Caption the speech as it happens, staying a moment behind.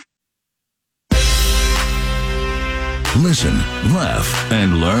Listen, laugh,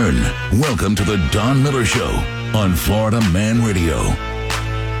 and learn. Welcome to the Don Miller Show on Florida Man Radio.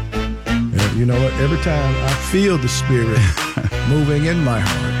 You know what? Every time I feel the spirit moving in my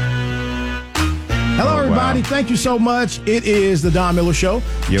heart. Hello, everybody. Wow. Thank you so much. It is the Don Miller Show.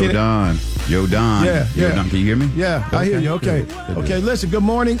 Yo, Don. Yeah. Don, can you hear me? Yeah, okay. I hear you. Okay. Okay, listen, good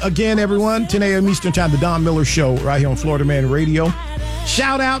morning again, everyone. 10 a.m. Eastern Time, the Don Miller Show right here on Florida Man Radio.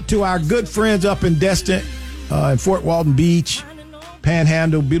 Shout out to our good friends up in Destin, in Fort Walton Beach,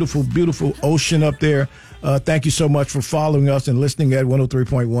 Panhandle, beautiful, beautiful ocean up there. Thank you so much for following us and listening at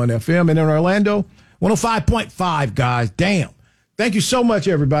 103.1 FM. And in Orlando, 105.5, guys. Damn. Thank you so much,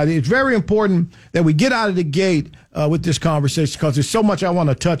 everybody. It's very important that we get out of the gate with this conversation because there's so much I want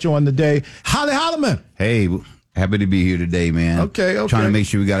to touch on today. Holly Holloman. Hey, happy to be here today, man. Okay. Trying to make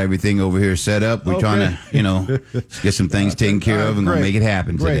sure we got everything over here set up. We're trying to, get some things taken care of and gonna make it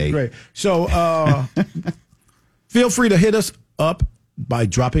happen today. Great. So feel free to hit us up by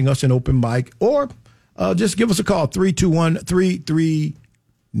dropping us an open mic or just give us a call,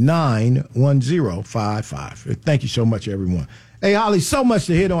 321-339-1055. Thank you so much, everyone. Hey, Holly, so much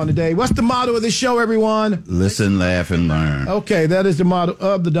to hit on today. What's the motto of this show, everyone? Listen, laugh, and learn. Okay, that is the motto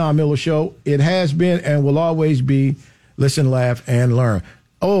of the Don Miller Show. It has been and will always be listen, laugh, and learn.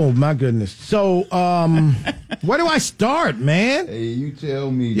 Oh, my goodness. So, where do I start, man? Hey, you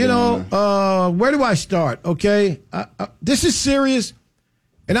tell me. Where do I start? Okay, this is serious,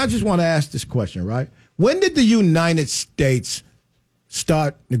 and I just want to ask this question, right? When did the United States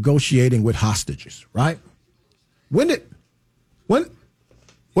start negotiating with hostages, right? When did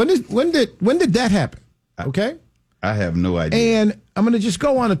that happen? Okay? I have no idea. And I'm going to just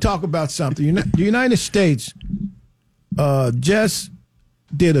go on and talk about something. The United States just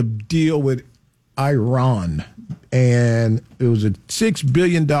did a deal with Iran, and it was a $6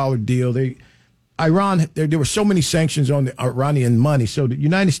 billion deal. There were so many sanctions on the Iranian money, so the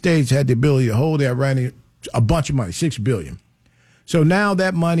United States had the ability to hold the Iranian a bunch of money, $6 billion. So now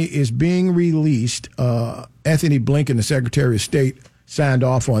that money is being released. Anthony Blinken, the Secretary of State, signed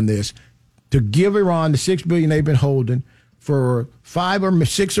off on this to give Iran the $6 billion they've been holding for 5 or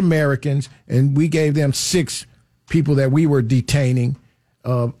 6 Americans, and we gave them 6 people that we were detaining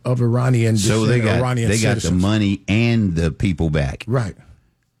of Iranian descent. So they got citizens. the money and the people back, right?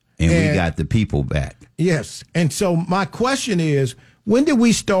 And we got the people back. Yes. And so my question is, when did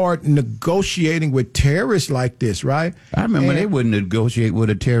we start negotiating with terrorists like this, right? I remember they wouldn't negotiate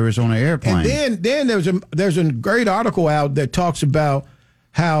with a terrorist on an airplane. And then there's a great article out that talks about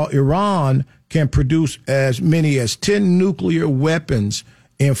how Iran can produce as many as 10 nuclear weapons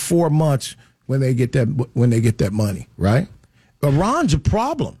in 4 months when they get that money, right? Iran's a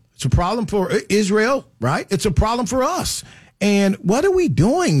problem. It's a problem for Israel, right? It's a problem for us. And what are we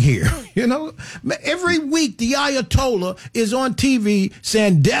doing here? Every week the Ayatollah is on TV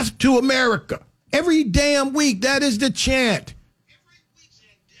saying death to America. Every damn week, that is the chant.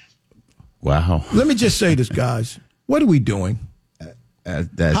 Wow. Let me just say this, guys. What are we doing?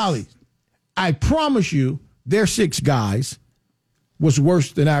 Holly, I promise you their 6 guys was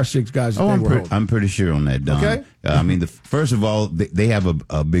worse than our 6 guys. I'm pretty sure on that, Don. Okay. First of all, they have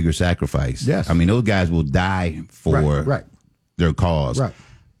a bigger sacrifice. Yes. I mean, those guys will die for their cause. Right.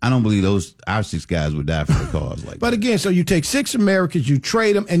 I don't believe our 6 guys would die for their cause. But again, so you take 6 Americans, you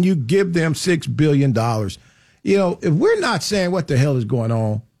trade them, and you give them $6 billion. If we're not saying what the hell is going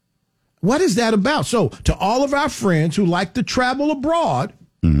on, what is that about? So to all of our friends who like to travel abroad,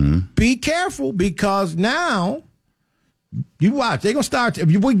 be careful because now, you watch, they're going to start, if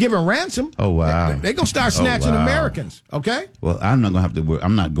we're giving ransom, they're going to start snatching Americans, okay? Well, I'm not going to have to work.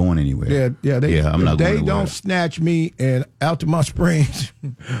 I'm not going anywhere. I'm not going They don't snatch me in Altamont Springs.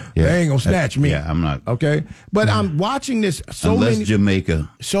 They ain't going to snatch me. Yeah, I'm not. Okay? But I'm watching this. Unless Jamaica.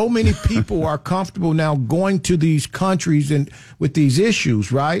 So many people are comfortable now going to these countries and with these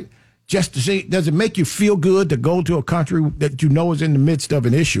issues, right? Just to see, does it make you feel good to go to a country that you know is in the midst of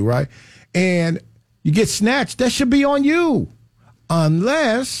an issue, right? And you get snatched, that should be on you.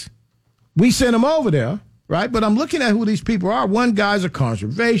 Unless we send them over there, right? But I'm looking at who these people are. One guy's a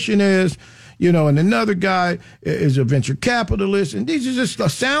conservationist, and another guy is a venture capitalist. And these are just,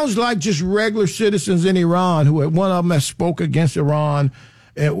 sounds like just regular citizens in Iran one of them has spoke against Iran.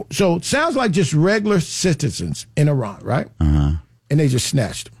 So it sounds like just regular citizens in Iran, right? Uh-huh. And they just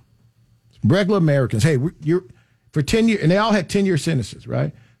snatched them. Regular Americans. Hey, you're for 10 years, and they all had 10-year sentences,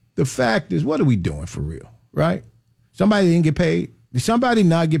 right? The fact is, what are we doing for real, right? Somebody didn't get paid. Did somebody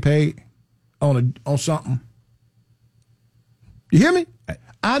not get paid on something? You hear me?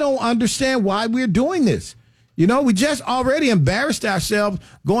 I don't understand why we're doing this. We just already embarrassed ourselves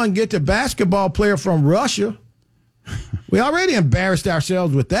going and get the basketball player from Russia We already embarrassed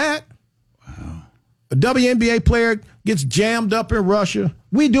ourselves with that. Wow. A WNBA player gets jammed up in Russia.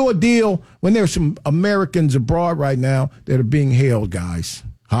 We do a deal when there's some Americans abroad right now that are being held, guys.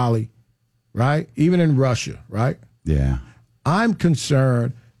 Holly, right? Even in Russia, right? Yeah. I'm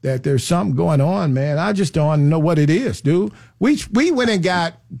concerned that there's something going on, man. I just don't know what it is, dude. We went and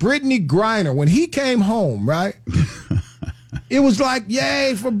got Brittany Griner when he came home, right? It was like,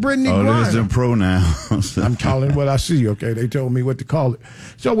 yay for Brittany Griner. Oh, there's a pronouns. I'm calling it what I see, okay? They told me what to call it.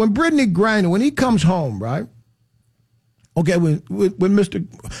 So when Brittany Griner, when he comes home, right? Okay, when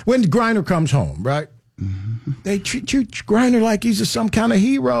Griner comes home, right? Mm-hmm. They treat Griner like he's some kind of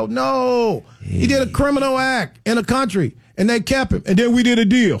hero. No. Hey. He did a criminal act in a country, and they kept him, and then we did a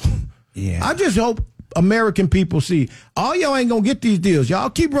deal. Yeah. I just hope American people see, all y'all ain't going to get these deals. Y'all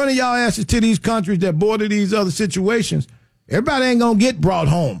keep running y'all asses to these countries that border these other situations. Everybody ain't going to get brought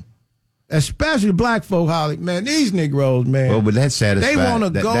home. Especially black folk, Holly. Man, these Negroes, man. Well, but that's satisfied. They want to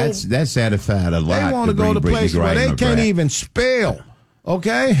go. That's satisfied a lot. They want to go to places where they can't even spell.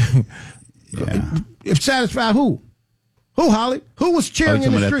 Okay? Yeah. If satisfied who? Who, Holly? Who was cheering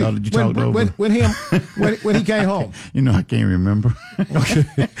in the street when he came home? You know, I can't remember. Okay.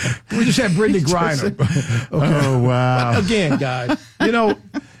 We just had Brittany Griner. Okay. Oh, wow. But again, guys, you know,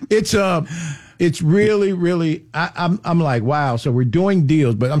 it's really, really. I'm like, wow. So we're doing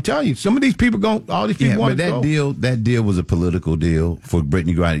deals, but I'm telling you, some of these people all these people want to go. That deal was a political deal for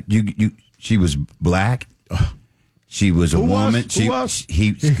Brittany Griner. She was black. She was a woman. He was.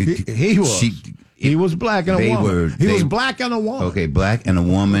 He was black and a woman. He was black and a woman. Okay, black and a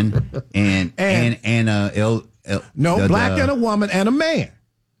woman, and black and a woman and a man.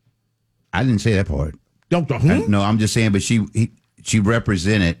 I didn't say that part. No, I'm just saying. But she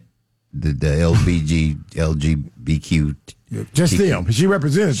represented the LGBTQ. Just them. She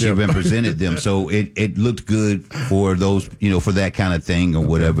represented them. She represented them. So it looked good for those, for that kind of thing or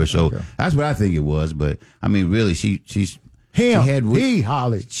whatever. So that's what I think it was. But I mean, really, she had weed.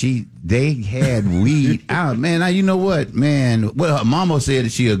 Holly. They had weed out, man. Now you know what, man. Well, her mama said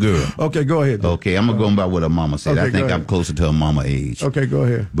that she a girl. Okay, go ahead. Then. Okay, I'm gonna go by what her mama said. Okay, I think I'm closer to her mama age. Okay, go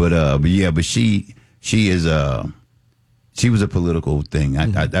ahead. But she is she was a political thing.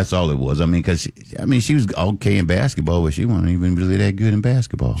 That's all it was. I mean, because she was okay in basketball, but she wasn't even really that good in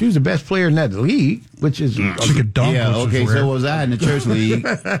basketball. She was the best player in that league, which is she could dunk. Yeah, okay. So was I in the church league?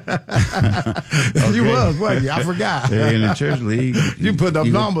 Okay. You was, wasn't you? I forgot. Yeah, in the church league, you put up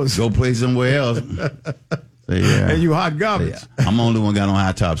numbers. Go play somewhere else. So, yeah. And you hot garbage. Yeah. I'm the only one got on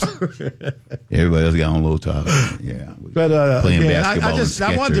high tops. Everybody else got on low tops. Yeah. But playing basketball.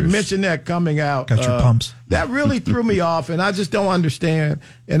 I wanted to mention that coming out. Got your pumps. That really threw me off, and I just don't understand.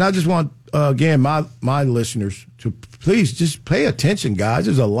 And I just want again my listeners to please just pay attention, guys.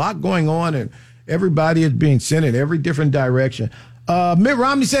 There's a lot going on, and everybody is being sent in every different direction. Mitt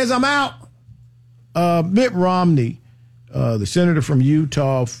Romney says I'm out. Mitt Romney, the senator from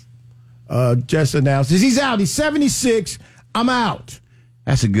Utah. Just announced he's out. He's 76. I'm out.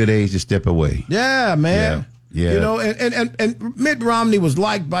 That's a good age to step away. Yeah, man. Yeah. And Mitt Romney was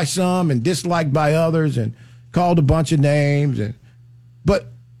liked by some and disliked by others and called a bunch of names. But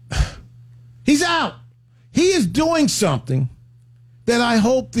he's out. He is doing something that I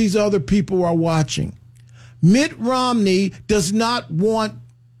hope these other people are watching. Mitt Romney does not want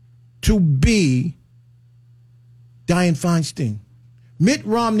to be Dianne Feinstein. Mitt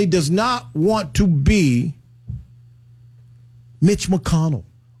Romney does not want to be Mitch McConnell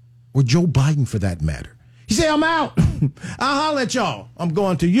or Joe Biden for that matter. He said, I'm out. I'll holler at y'all. I'm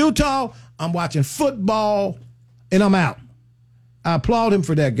going to Utah. I'm watching football, and I'm out. I applaud him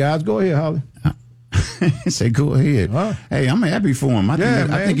for that, guys. Go ahead, Holly. Say, go ahead. Huh? Hey, I'm happy for him. I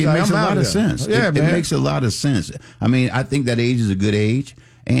think it makes a lot of sense. Yeah, it makes a lot of sense. I mean, I think that age is a good age.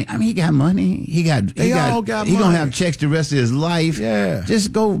 And I mean, he got money. He all got he money. Gonna have checks the rest of his life. Yeah,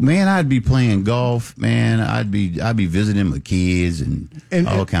 just go, man. I'd be playing golf, man. I'd be visiting my kids and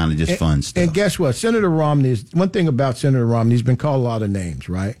all kind of just fun stuff. And guess what? Senator Romney is one thing about Senator Romney. He's been called a lot of names,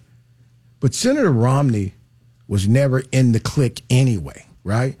 right? But Senator Romney was never in the clique anyway,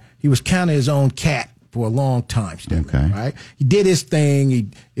 right? He was kind of his own cat for a long time, right? He did his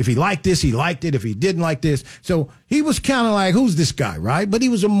thing. If he liked this, he liked it. If he didn't like this. So he was kind of like, who's this guy, right? But he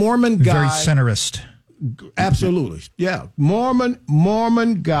was a Mormon guy. Very centerist. Absolutely. Yeah.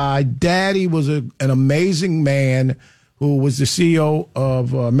 Mormon guy. Daddy was an amazing man who was the CEO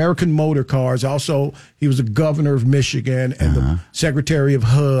of American Motor Cars. Also, he was the governor of Michigan and the secretary of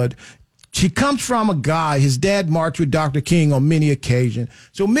HUD. She comes from a guy, his dad marched with Dr. King on many occasions.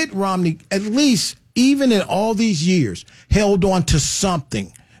 So Mitt Romney, at least, even in all these years, held on to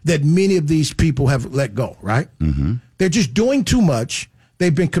something that many of these people have let go, right? Mm-hmm. They're just doing too much.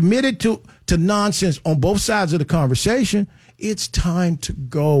 They've been committed to nonsense on both sides of the conversation. It's time to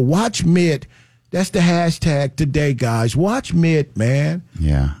go. Watch Mitt. That's the hashtag today, guys. Watch Mitt, man.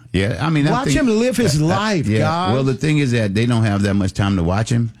 Yeah. I mean, watch him live his life, guys. Well, the thing is that they don't have that much time to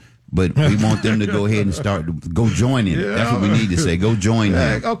watch him. But we want them to go ahead and go join him. Yeah. That's what we need to say. Go join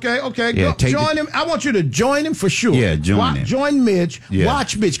him. Okay. Yeah, join him. I want you to join him for sure. Yeah, join him. Join Mitch. Yeah.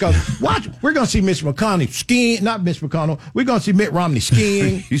 Watch Mitch. Because we're going to see Mitch McConnell skiing. Not Mitch McConnell. We're going to see Mitt Romney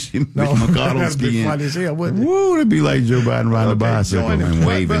skiing. You see Mitch McConnell skiing. Funny as hell, wouldn't it? Woo, it'd be like Joe Biden riding a bicycle and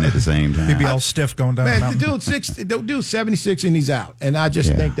waving at the same time. He'd be all stiff going down the mountain. The dude's 76 and he's out. And I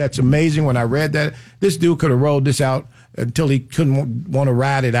just think that's amazing. When I read that, this dude could have rolled this out until he couldn't want to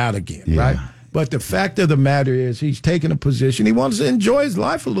ride it out again, right? But the fact of the matter is he's taking a position. He wants to enjoy his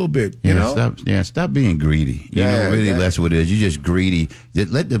life a little bit, you know? Stop being greedy. That's what it is. You're just greedy.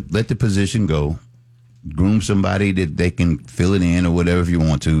 Let the position go. Groom somebody that they can fill it in or whatever if you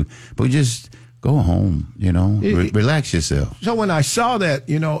want to. But just go home, relax yourself. So when I saw that,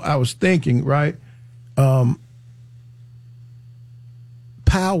 I was thinking, right,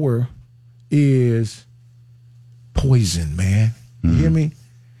 power is poison, man. You hear me?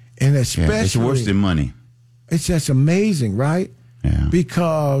 And especially, it's worse than money. It's just amazing, right? Yeah.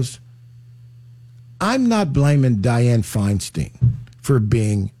 Because I'm not blaming Dianne Feinstein for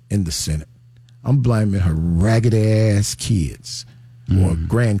being in the Senate. I'm blaming her ragged ass kids or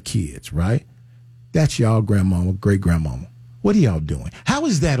grandkids, right? That's y'all grandmama, great grandmama. What are y'all doing? How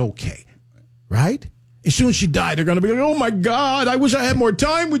is that okay? Right? As soon as she died, they're going to be like, oh my God, I wish I had more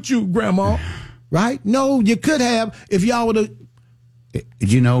time with you, grandma. Right? No, you could have if y'all would have.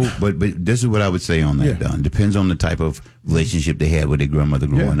 But this is what I would say on that, Don. Depends on the type of relationship they had with their grandmother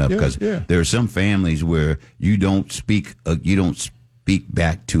growing up. Because there are some families where you don't speak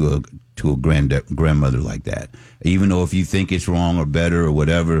back to a grandmother like that. Even though if you think it's wrong or better or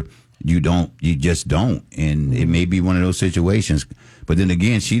whatever, you just don't. And it may be one of those situations. But then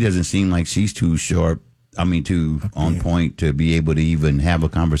again, she doesn't seem like she's too sharp. On point to be able to even have a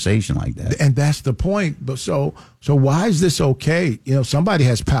conversation like that. And that's the point. But so why is this okay? Somebody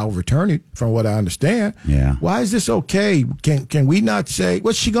has power of attorney, from what I understand. Yeah. Why is this okay? Can we not say,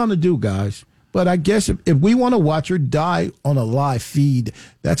 what's she going to do, guys? But I guess if we want to watch her die on a live feed,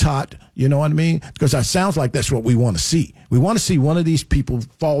 that's hot. You know what I mean? Because it sounds like that's what we want to see. We want to see one of these people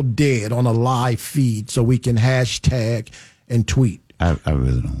fall dead on a live feed so we can hashtag and tweet. I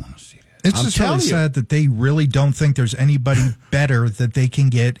really don't want to see. It's just really sad that they really don't think there's anybody better that they can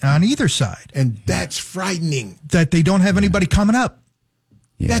get on either side. And that's frightening. That they don't have anybody coming up.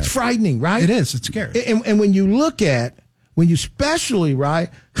 Yeah. That's frightening, right? It is. It's scary. And when you especially, right?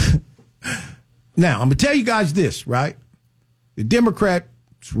 Now, I'm going to tell you guys this, right? The Democrats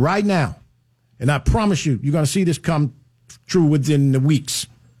right now, and I promise you're going to see this come true within the weeks.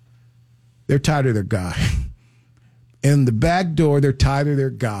 They're tired of their guy. In the back door, they're tired of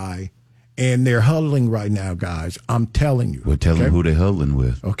their guy. And they're huddling right now, guys. I'm telling you. Well, tell them who they're huddling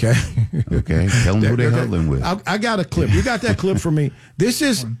with. Okay. Okay. Tell them who they're huddling with. I got a clip. You got that clip for me? This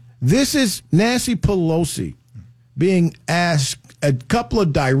is Nancy Pelosi being asked a couple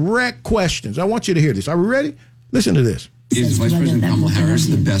of direct questions. I want you to hear this. Are we ready? Listen to this. Is Vice President Kamala Harris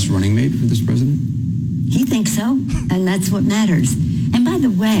the best running mate for this president? He thinks so, and that's what matters. And by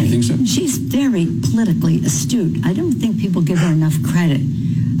the way, she's very politically astute. I don't think people give her enough credit.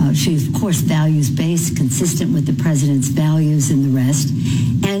 She's, of course, values-based, consistent with the president's values and the rest.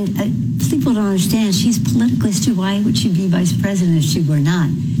 And people don't understand, she's politically astute. Why would she be vice president if she were not?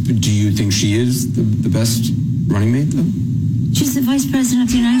 Do you think she is the best running mate, though? She's the vice president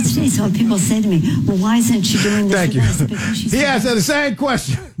of the United States. So when people say to me, well, why isn't she doing this? Thank you. He asked the same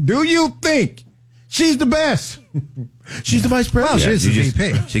question. Do you think she's the best? She's the vice president. Well, she's the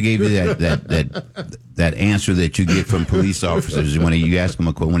VP. She gave you that answer that you get from police officers when you ask them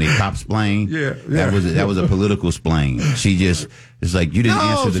when they cop splain. Yeah. That was a political splain. She just it's like you didn't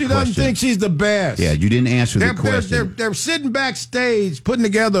answer the question. No, she doesn't think she's the best. Yeah, you didn't answer the question. They're sitting backstage putting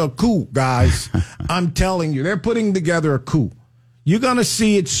together a coup, guys. I'm telling you, they're putting together a coup. You're gonna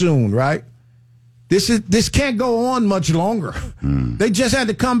see it soon, right? This can't go on much longer. They just had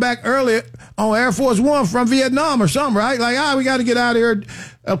to come back earlier on Air Force One from Vietnam or something, right? Like, we got to get out of here.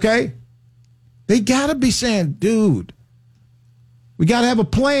 Okay. They got to be saying, dude, we got to have a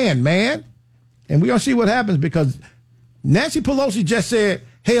plan, man. And we're going to see what happens because Nancy Pelosi just said,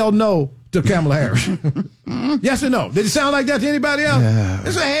 hell no to Kamala Harris. Yes or no? Did it sound like that to anybody else? Yeah.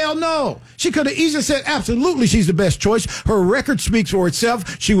 It's a hell no. She could have easily said, absolutely, she's the best choice. Her record speaks for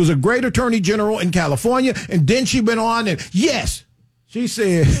itself. She was a great attorney general in California, and then she went on, and yes, She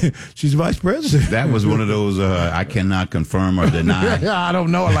said she's vice president. That was one of those I cannot confirm or deny. I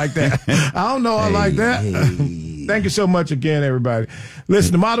don't know her like that. I don't know her like that. Hey. Thank you so much again, everybody.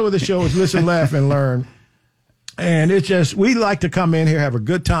 Listen, the motto of the show is listen, laugh, and learn. And it's just, we like to come in here, have a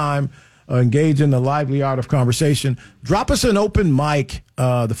good time, engage in the lively art of conversation. Drop us an open mic.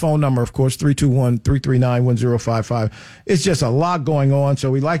 The phone number, of course, 321-339-1055. It's just a lot going on.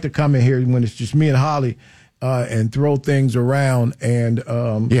 So we like to come in here when it's just me and Holly. And throw things around and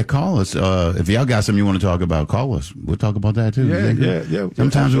call us if y'all got something you want to talk about. Call us. We'll talk about that too. Yeah.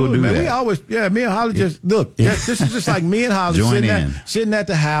 Sometimes we'll do man, that. We always, me and Holly just look. This is just like me and Holly sitting at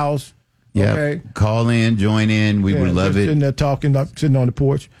the house. Yeah, okay? Call in, join in. We would love it. Sitting there talking, sitting on the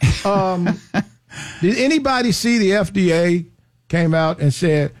porch. Did anybody see the FDA came out and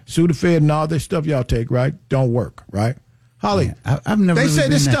said Sudafed and all this stuff y'all take, right, don't work, right? Holly, I've never. They really say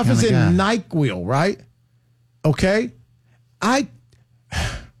been this that stuff is in kind of guy. NyQuil, right? Okay,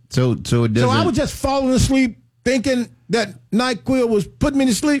 So it doesn't. So I was just falling asleep thinking that NyQuil was putting me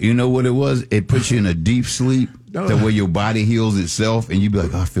to sleep. You know what it was? It puts you in a deep sleep to where your body heals itself, and you be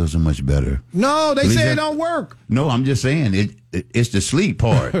like, "Oh, I feel so much better." No, they say it don't work. No, I'm just saying it's the sleep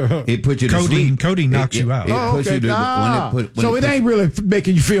part. It puts you to sleep. Codeine knocks you out. It puts you to, so it ain't really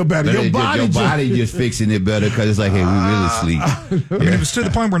making you feel better. Your body just fixing it better because it's like, hey, we really sleep. I mean, it was to the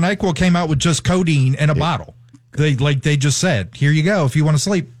point where NyQuil came out with just codeine in a bottle. They just said, here you go if you want to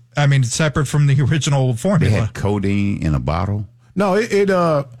sleep. I mean, it's separate from the original formula. They had codeine in a bottle? No,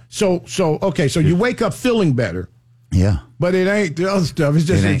 so you wake up feeling better. Yeah. But it ain't the other stuff. It's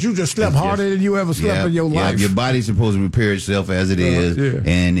just that you just slept harder than you ever slept in your life. Your body's supposed to repair itself as it is. Yeah.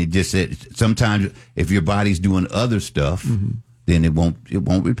 And it just sometimes if your body's doing other stuff, then it won't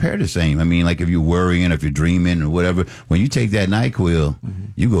repair the same. I mean, like if you're worrying, if you're dreaming or whatever, when you take that NyQuil,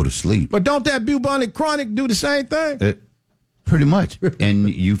 you go to sleep. But don't that bubonic chronic do the same thing? Pretty much. And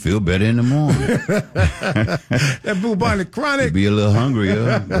you feel better in the morning. That bubonic chronic. You be a little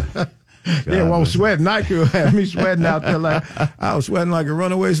hungrier. Yeah, well, sweating NyQuil had me sweating out there like I was sweating like a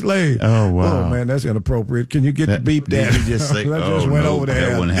runaway slave. Oh, wow. Oh, man, that's inappropriate. Can you get the beep that? You just say, just went over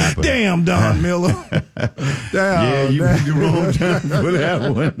there. That wouldn't happen. Damn, Don Miller. Damn, you picked the wrong time for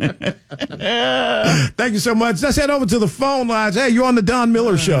that one. Thank you so much. Let's head over to the phone lines. Hey, you're on the Don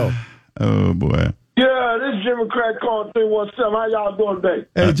Miller Show. Oh, boy. Yeah, this is Jimmy Crack calling 317. How y'all doing today?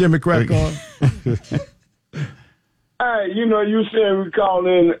 Hey, Jimmy Crack on. Hey, you said we called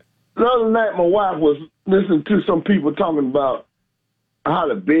in. The other night, my wife was listening to some people talking about how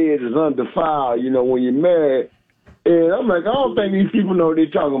the bed is undefiled, when you're married. And I'm like, I don't think these people know what they're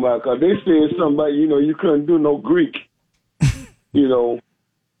talking about because they said something about, you couldn't do no Greek, And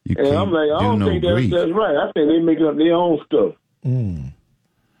I'm like, I don't think that's right. I think they're making up their own stuff.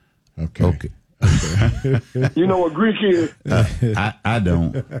 Okay. You know what Greek is? I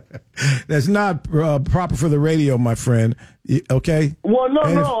don't. That's not proper for the radio, my friend. Okay? Well, no.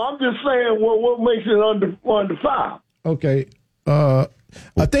 I'm just saying what makes it undefiled. Okay. I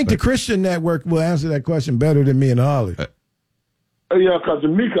think the Christian Network will answer that question better than me and Holly. Yeah, because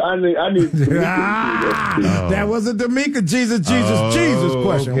Demica, I need Demica. That was a Demica Jesus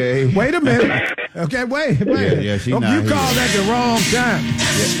question. Okay. Wait a minute. Okay, wait. Yeah, she not you called at the wrong time.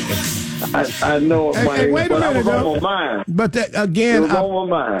 I know. Hey, wait a minute, though. But that, again,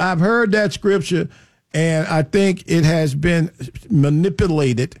 I've heard that scripture, and I think it has been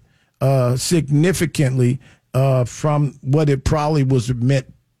manipulated significantly from what it probably was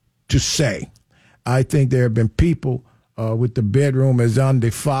meant to say. I think there have been people with the bedroom as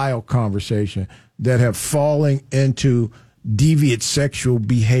undefiled conversation that have fallen into deviant sexual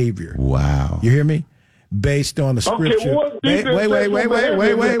behavior. Wow. You hear me? Based on the scripture.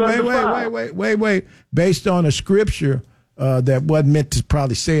 Wait. Based on a scripture that wasn't meant to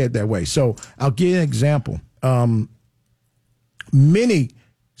probably say it that way. So I'll give you an example. Many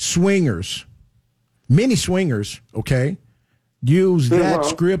swingers, okay, use that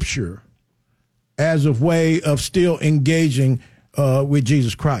scripture as a way of still engaging with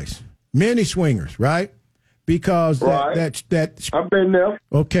Jesus Christ. Many swingers, right? Because that I've been there.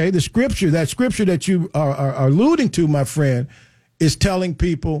 Okay, that scripture that you are alluding to, my friend, is telling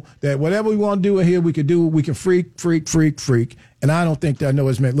people that whatever we want to do in here, we can do. We can freak. And I don't think that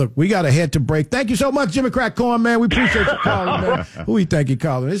is meant. Look, we got to head to break. Thank you so much, Jimmy Crack Corn, man. We appreciate you calling, man. Who you think you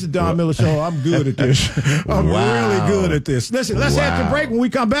calling? This is Don Miller Show. I'm good at this. I'm really good at this. Listen, let's head to break. When we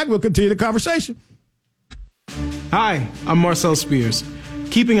come back, we'll continue the conversation. Hi, I'm Marcel Spears.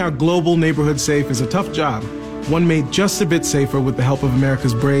 Keeping our global neighborhood safe is a tough job, one made just a bit safer with the help of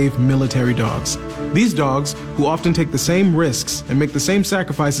America's brave military dogs. These dogs, who often take the same risks and make the same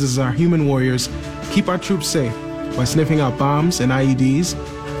sacrifices as our human warriors, keep our troops safe. by sniffing out bombs and IEDs,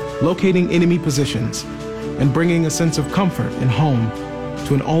 locating enemy positions, and bringing a sense of comfort and home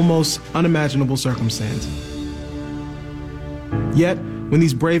to an almost unimaginable circumstance. Yet, when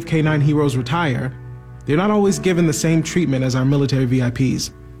these brave K9 heroes retire, they're not always given the same treatment as our military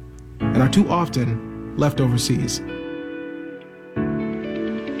VIPs, and are too often left overseas.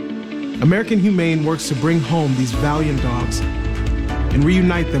 American Humane works to bring home these valiant dogs and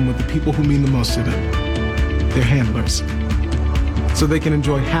reunite them with the people who mean the most to them, their handlers, so they can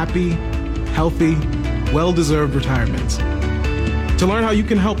enjoy happy, healthy, well-deserved retirements. To learn how you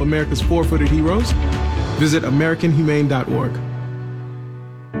can help America's four-footed heroes, visit AmericanHumane.org.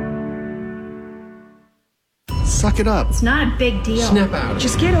 Suck it up. It's not a big deal. Snap out.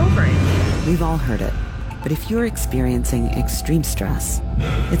 Just get over it. We've all heard it. But if you're experiencing extreme stress,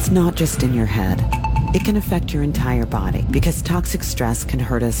 it's not just in your head. It can affect your entire body because toxic stress can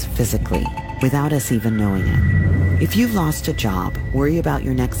hurt us physically without us even knowing it. If you've lost a job, worry about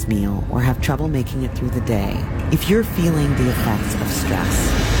your next meal, or have trouble making it through the day, if you're feeling the effects of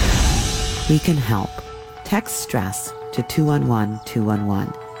stress, we can help. Text stress to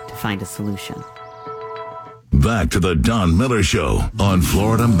 211-211 to find a solution. Back to the Don Miller Show on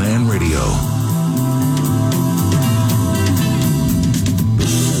Florida Man Radio.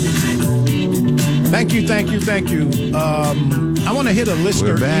 Thank you. I want to hit a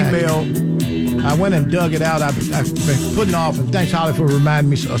listener email. I went and dug it out. I've been putting off, and thanks, Holly, for reminding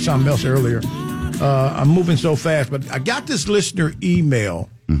me of something else earlier. I'm moving so fast, but I got this listener email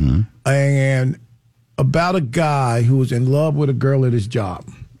and about a guy who was in love with a girl at his job.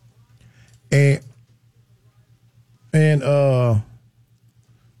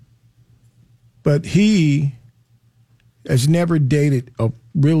 But he has never dated a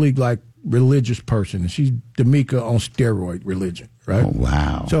really religious person. And she's Demica on steroid religion, right? Oh,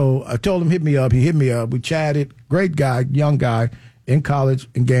 wow. So I told him, hit me up. He hit me up. We chatted. Great guy, young guy in college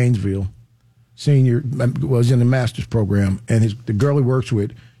in Gainesville. Senior, was in the master's program. And the girl he works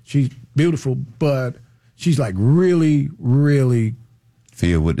with, she's beautiful, but she's really, really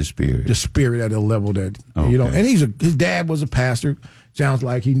filled with the spirit. The spirit at a level that, and his dad was a pastor. Sounds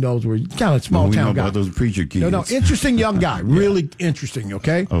like he knows where he's kind of small town know guy. About those preacher kids. No, interesting young guy, really interesting.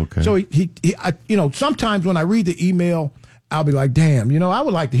 Okay. So he sometimes when I read the email, I'll be like, damn, I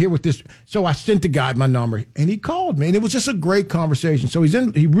would like to hear what this. So I sent the guy my number, and he called me, and it was just a great conversation. So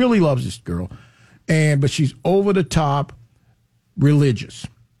he really loves this girl, but she's over the top religious,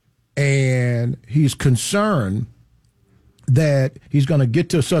 and he's concerned that he's going to get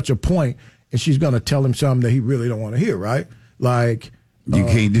to such a point, and she's going to tell him something that he really don't want to hear, right? Like. You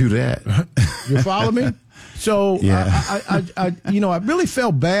can't do that. You follow me? So I really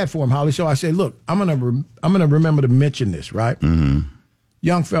felt bad for him, Holly. So I said, look, I'm gonna remember to mention this, right? Mm-hmm.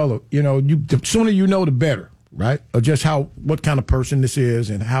 Young fellow, the sooner you know, the better, right? Or just what kind of person this is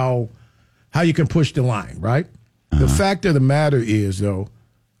and how you can push the line, right? The fact of the matter is, though,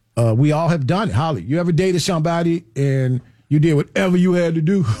 we all have done it. Holly, you ever dated somebody and you did whatever you had to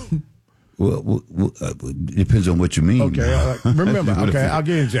do? Well, it depends on what you mean. Okay, remember, I'll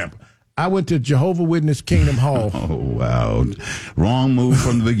give you an example. I went to Jehovah's Witness Kingdom Hall. Oh, wow. Wrong move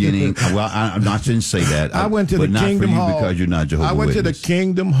from the beginning. Well, I'm not going to say that. I went to the Kingdom Hall. Because you're not Jehovah's Witness. I went to the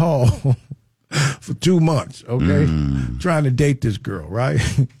Kingdom Hall for 2 months, okay? Trying to date this girl, right?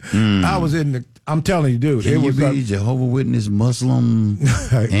 I was I'm telling you, dude. Can you be Jehovah's Witness, Muslim,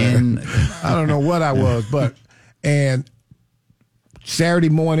 and... I don't know what I was, and Saturday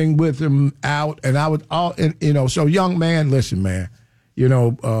morning with him out, and I was all, so young man, listen, man,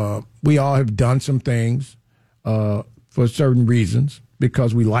 we all have done some things for certain reasons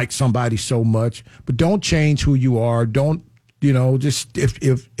because we like somebody so much, but don't change who you are. Don't, just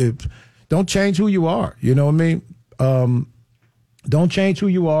if don't change who you are. You know what I mean? Don't change who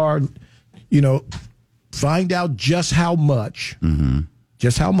you are. Find out just how much,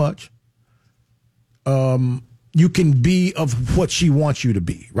 you can be of what she wants you to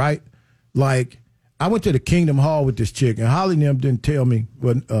be, right? Like, I went to the Kingdom Hall with this chick, and Holly and them didn't tell me.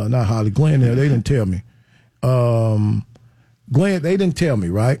 Well, not Holly, Glenn, they didn't tell me. Glenn, they didn't tell me,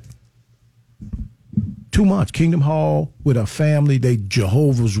 right? 2 months, Kingdom Hall with a family, they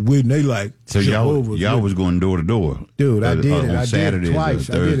Jehovah's Witness. They like so Jehovah's y'all was going door to door. Dude, I did it. I Saturdays did it twice.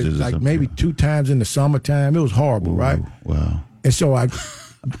 I did it like maybe 2 times in the summertime. It was horrible, right? Wow. And so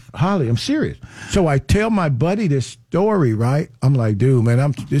Holly, I'm serious. So I tell my buddy this story, right? I'm like, dude,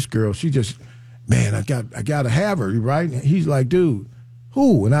 man, this girl, she just, man, I got to have her, right? And he's like, dude,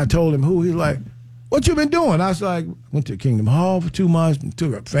 who? And I told him who. He's like, what you been doing? I was like, went to Kingdom Hall for 2 months, and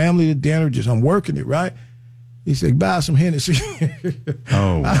took her family to dinner, I'm working it, right? He said, buy some Hennessy.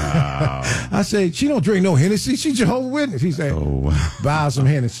 Oh, wow. I said, she don't drink no Hennessy. She's Jehovah's Witness. He said, buy some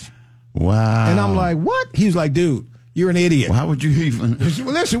Hennessy. Wow. And I'm like, what? He's like, dude, you're an idiot. Why would you even?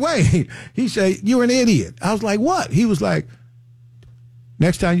 Well, listen, wait. He said, you're an idiot. I was like, what? He was like,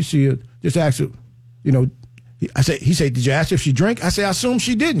 next time you see her, just ask her, you know. He said, did you ask her if she drank? I said, I assume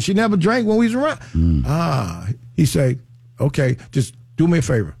she didn't. She never drank when we was around. He said, okay, just do me a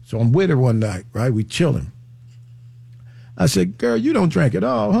favor. So I'm with her one night, right? We chilling. I said, girl, you don't drink at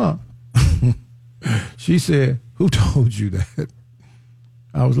all, huh? She said, who told you that?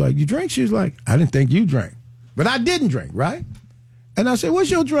 I was like, you drink? She was like, I didn't think you drank. But I didn't drink, right? And I said,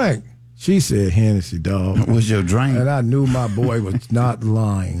 what's your drink? She said, Hennessy, dog. What's your drink? And I knew my boy was not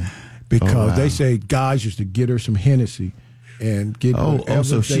lying. Because they say guys used to get her some Hennessy and get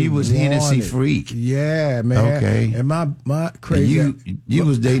so she was Hennessy freak. Yeah, man. Okay. And my crazy. And you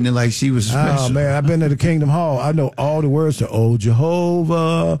was dating her like she was special. Oh, man. I've been to the Kingdom Hall. I know all the words to Old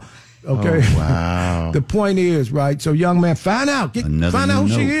Jehovah. Okay. Oh, wow. The point is, right, so young man, find out. Find out who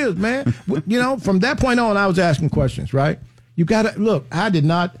she is, man. You know, from that point on, I was asking questions, right? You got to, look, I did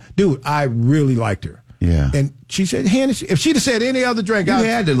not, dude, I really liked her. Yeah. And she said Hennessy. If she'd have said any other drink, you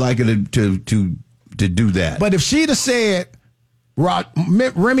had to like it to do that. But if she'd have said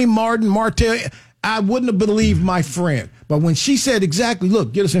Remy Martin, I wouldn't have believed my friend. But when she said exactly,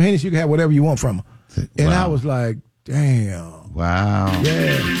 look, get us some Hennessy, you can have whatever you want from her. And I was like, damn. Wow.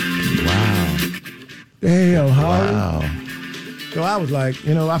 Yeah. Wow. Damn, Holly. Wow. So I was like,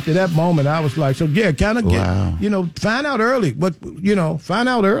 you know, after that moment, I was like, so yeah, kind of get, you know, find out early. But, you know, find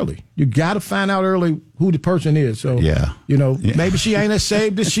out early. You got to find out early who the person is. So, you know, maybe she ain't as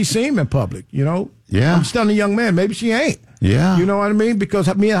saved as she seemed in public, you know. Yeah. I'm still a young man. Maybe she ain't. Yeah. You know what I mean?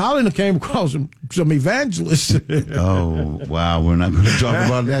 Because me and Holly came across some evangelists. Oh, wow. We're not going to talk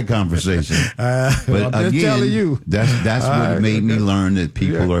about that conversation. But I'm just again, telling you. That's what made me learn that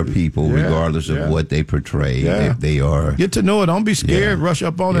people are people, regardless of what they portray. They are. Get to know it. Don't be scared. Rush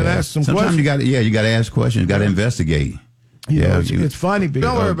up on it and ask some Sometimes questions. you got to ask questions. You got to investigate. It's funny. But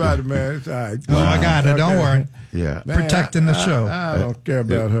don't worry about it, man. It's all right. Oh, I got it. Don't worry. Yeah. Man, protecting the show. I don't care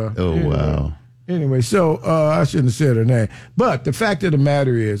about her. Oh, wow. Anyway, so I shouldn't have said her name. But the fact of the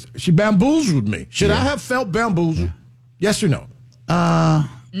matter is, she bamboozled me. Should I have felt bamboozled? Yes or no?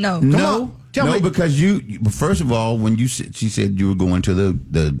 No. No. Tell me. Because first of all, when she said you were going to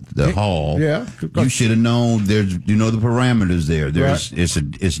the hall, you should have known the parameters there. It's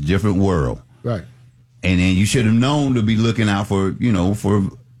a different world. Right. And then you should have known to be looking out for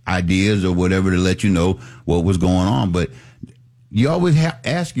ideas or whatever to let you know what was going on. But you always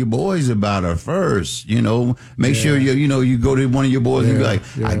ask your boys about her first, make sure you go to one of your boys and be like,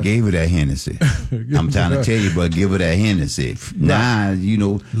 I gave her that Hennessy. I'm trying to tell you, but give her that Hennessy. Nah,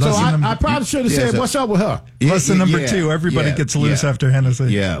 So I probably should have said, what's up with her? Lesson number 2, everybody gets loose after Hennessy.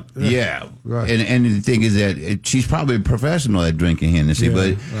 Yeah. Right. And the thing is that she's probably a professional at drinking Hennessy,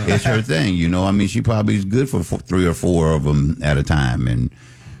 but it's her thing, she probably is good for 3 or 4 of them at a time. And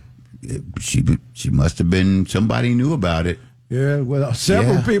she must have been, somebody knew about it. Yeah, well,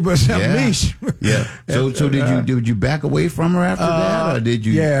 several people except me. Yeah. So did you back away from her after that, or did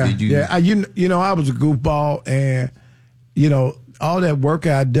you? Yeah. I was a goofball, and all that work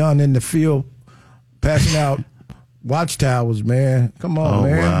I'd done in the field, passing out watchtowers, man. Come on,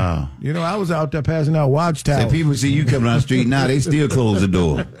 man. Wow. I was out there passing out watchtowers. And people see you coming down the street now, they still close the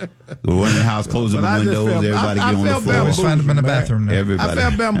door. They run in the house, closing the windows. Everybody get on the floor. Always find them in the bathroom. I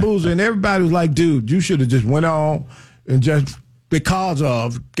felt bamboozled, and everybody was like, "Dude, you should have just went on and just." Because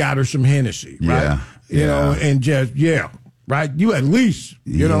of got her some Hennessy, right? And just right. You at least,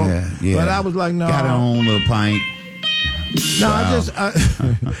 Yeah. But I was like, no, got her own little pint. No,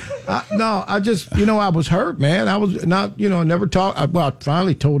 Wow. I just, I was hurt, man. I was not, never talked. I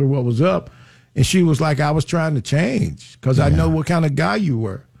finally told her what was up, and she was like, I was trying to change because I know what kind of guy you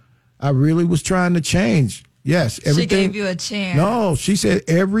were. I really was trying to change. Yes, everything. She gave you a chance. No, she said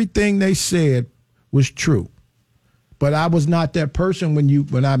everything they said was true. But I was not that person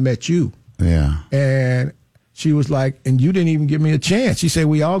when I met you. Yeah. And she was like, and you didn't even give me a chance. She said,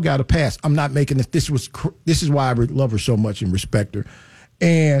 we all got a pass. I'm not making this. This is why I love her so much and respect her.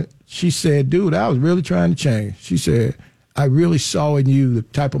 And she said, dude, I was really trying to change. She said, I really saw in you the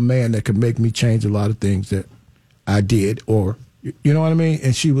type of man that could make me change a lot of things that I did, or, you know what I mean?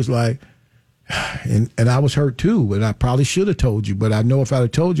 And she was like, and I was hurt too, but I probably should have told you. But I know if I'd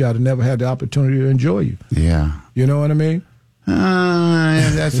have told you, I'd have never had the opportunity to enjoy you. Yeah. You know what I mean?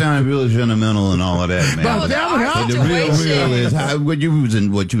 That sounded really sentimental and all of that, man. But the real is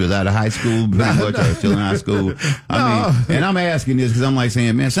you was out of high school, pretty much, or still in high school. I mean, and I'm asking this because I'm like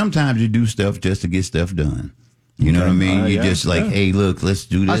saying, man, sometimes you do stuff just to get stuff done. You know what I mean? You just like, hey, look, let's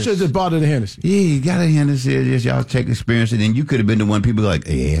do this. I should have just bought her the Hennessy. Yeah, you got a Hennessy. Just y'all take experience, and then you could have been the one people like,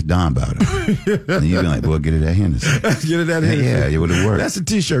 hey, ask Don about it. And you'd be like, well, get her that Hennessy. Get her that Hennessy. Yeah, it would have worked. That's a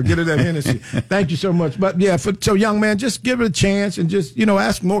T-shirt. Get her that Hennessy. Thank you so much. But yeah, so young man, just give it a chance and just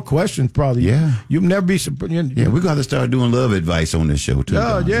ask more questions. Probably. Yeah. You'll never be surprised. Yeah, we're going to start doing love advice on this show too.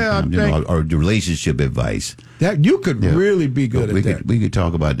 Oh, yeah, or relationship advice. That you could really be good at that. We could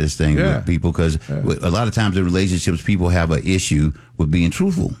talk about this thing with people because a lot of times in relationships, people have an issue with being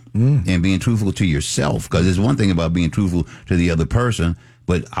truthful and being truthful to yourself. Because there's one thing about being truthful to the other person,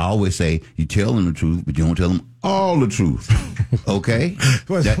 but I always say you tell them the truth, but you don't tell them all the truth. Okay?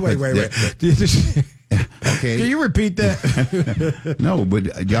 Wait. Okay. Can you repeat that? No,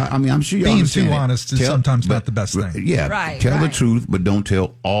 but I mean, I'm sure you being understand too it. honest is sometimes not the best thing. Yeah, Right, tell the truth, but don't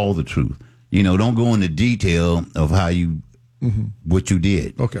tell all the truth. Don't go into detail of how you, what you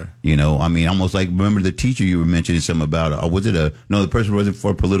did. Okay. I mean, almost like, remember the teacher you were mentioning something about, or was it the person wasn't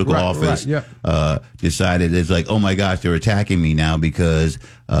for political office, decided it's like, oh my gosh, they're attacking me now because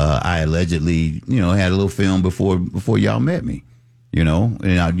I allegedly, had a little film before y'all met me,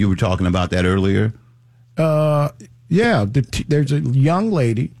 and you were talking about that earlier. Yeah, there's a young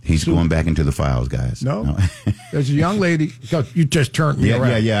lady. He's going back into the files, guys. No. There's a young lady. You just turned me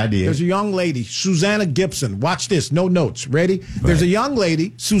around. Yeah, I did. There's a young lady, Susanna Gibson. Watch this. No notes. Ready? Right. There's a young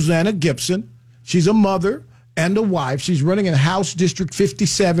lady, Susanna Gibson. She's a mother and a wife. She's running in House District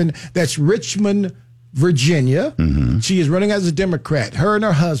 57. That's Richmond, Virginia. Mm-hmm. She is running as a Democrat. Her and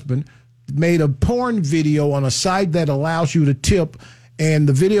her husband made a porn video on a site that allows you to tip. And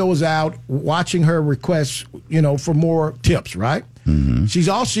the video was out watching her requests, for more tips, right? Mm-hmm.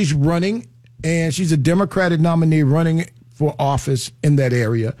 She's running, and she's a Democratic nominee running for office in that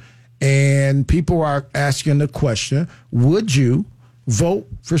area. And people are asking the question, would you vote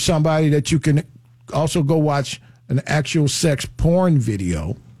for somebody that you can also go watch an actual sex porn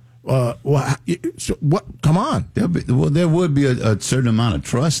video? So what? Come on. There would be a certain amount of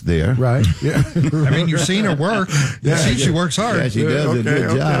trust there, right? Yeah. I mean, you've seen her work. She works hard. Yeah, she does a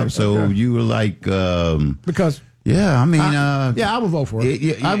good job. So you were like, because. Yeah, I mean, I would vote for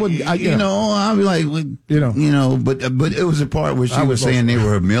it. I would, I'd be like, but it was a part where she was saying they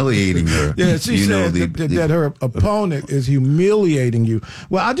were humiliating her. Yeah, she said that her opponent is humiliating you.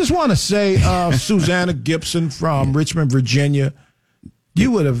 Well, I just want to say, Susanna Gibson from Richmond, Virginia,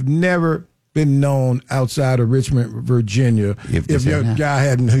 you would have never been known outside of Richmond, Virginia, if your guy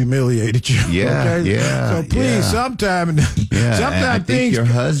hadn't humiliated you. Yeah, okay? So please, sometime I think your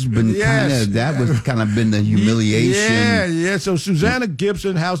husband that was kind of been the humiliation. Yeah. So Susanna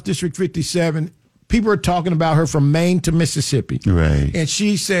Gibson, House District 57. People are talking about her from Maine to Mississippi. Right. And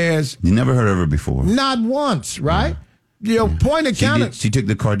she says, you never heard of her before. Not once, right? Point of counter. She took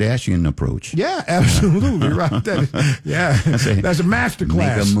the Kardashian approach. Yeah, absolutely right. That's a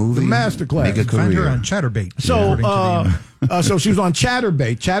masterclass. Make a movie. The masterclass. Make a career. Find her on ChatterBait. So she was on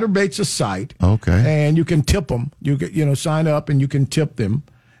ChatterBait. ChatterBait's a site. Okay. And you can tip them. You get, sign up and you can tip them.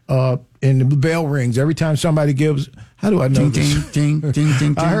 And the bell rings every time somebody gives. How do I know this? Ding.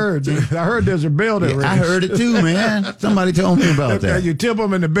 I heard there's a bell that rings. I heard it too, man. Somebody told me about that. You tip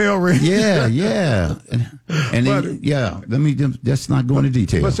them and the bell rings. Yeah. And let's not go into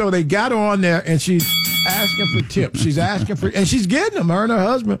detail. But so they got her on there, and she's asking for tips. She's asking for, and she's getting them. Her and her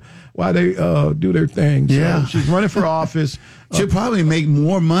husband while they do their thing. So she's running for office. She'll probably make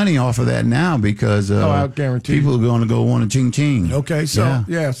more money off of that now because I guarantee people are going to go on a ching. Okay, so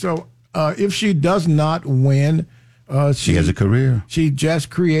So if she does not win, she has a career. She just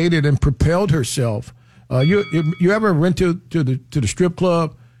created and propelled herself. You ever went to the strip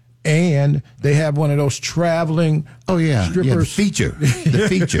club and they have one of those traveling strippers? The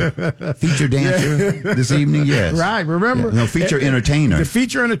feature dancer this evening. Yes, right. Remember, feature entertainer. The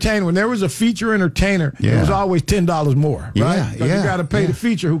feature entertainer. When there was a feature entertainer, it was always $10 more. Right? You got to pay the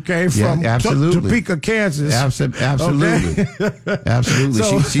feature who came from Topeka, Kansas. Absolutely.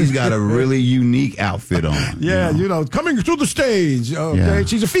 Absolutely. She's got a really unique outfit on. Coming to the stage. Okay,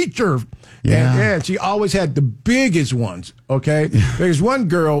 she's a feature. And she always had the biggest ones. Okay, there's one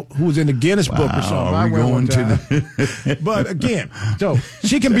girl who was in the Guinness Book or something. I went one time. But again, so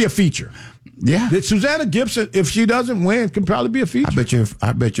she can be a feature. Yeah, Susanna Gibson, if she doesn't win, can probably be a feature.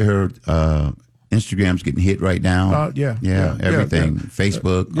 I bet you her Instagram's getting hit right now. Everything,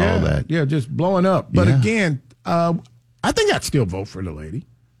 Facebook, all that. Yeah, just blowing up. But again, I think I'd still vote for the lady.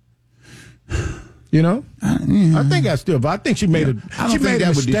 You know, I think I think she made a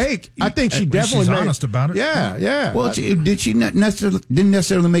mistake. I think she definitely she's honest about it. Yeah. Well, did she not didn't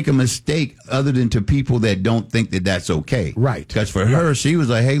necessarily make a mistake other than to people that don't think that that's okay? Right. Because for her, she was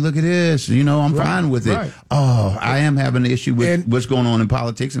like, "Hey, look at this. You know, I'm fine with it. Right. Oh, I am having an issue with what's going on in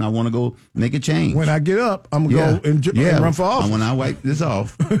politics, and I want to go make a change. When I get up, I'm gonna go and run for office. And when I wipe this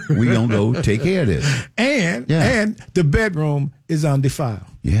off, we gonna go take care of this. And the bedroom is undefiled.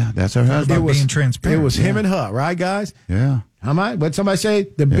 Yeah, that's her husband. Being transparent. It was him and her, right, guys? Yeah. What somebody say?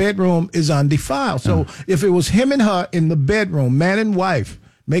 The bedroom is undefiled. So if it was him and her in the bedroom, man and wife,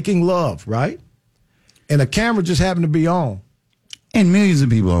 making love, right? And a camera just happened to be on. And millions of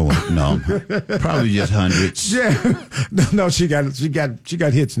people are watching. No, probably just hundreds. Yeah. No, she got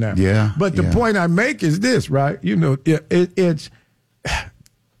hits now. Yeah. But the point I make is this, right? You know, it's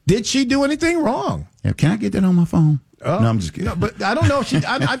did she do anything wrong? Yeah, can I get that on my phone? No, I'm just kidding. No, but I don't know if she.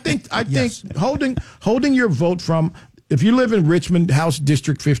 I think holding your vote from, if you live in Richmond, House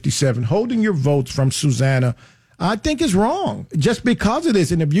District 57, holding your votes from Susanna, I think is wrong just because of this.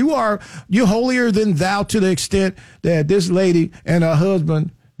 And if you're holier than thou to the extent that this lady and her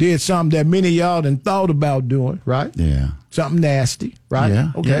husband did something that many of y'all done thought about doing, right? Yeah. Something nasty, right?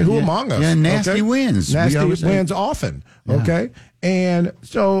 Yeah. Okay. Yeah, Who among us? Yeah, nasty wins. Nasty wins often. Yeah. Okay. And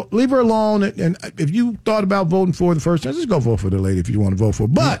so leave her alone. And if you thought about voting for the first time, just go vote for the lady if you want to vote for.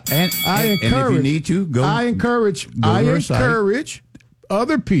 But and if you need to, I encourage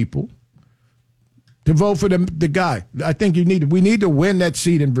other people to vote for the guy. I think we need to win that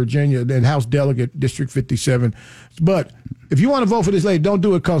seat in Virginia, in House Delegate District 57. But if you want to vote for this lady, don't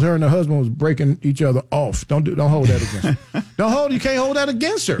do it because her and her husband was breaking each other off. Don't hold that against her. You can't hold that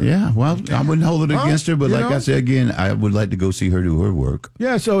against her. Yeah, well, I wouldn't hold it against her, but I said again, I would like to go see her do her work.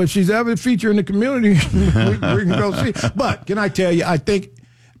 Yeah, so if she's ever a feature in the community, we can go see. But can I tell you, I think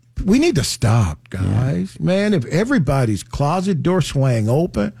we need to stop, guys. Yeah. Man, if everybody's closet door swang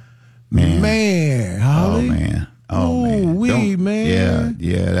open, man, Holly. Oh man.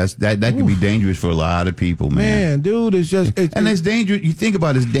 Yeah. That could be dangerous for a lot of people, man. Man, dude, it's just it's dangerous. You think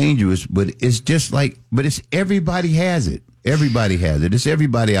about it's dangerous, but it's just it's everybody has it. Everybody has it. It's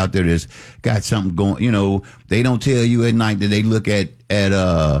everybody out there that's got something going. You know, they don't tell you at night that they look at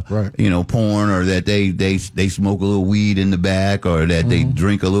porn, or that they smoke a little weed in the back, or that they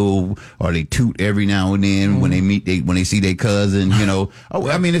drink a little, or they toot every now and then when they see their cousin. You know,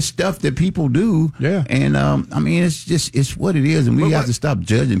 it's stuff that people do. Yeah, and it's what it is, and we have to stop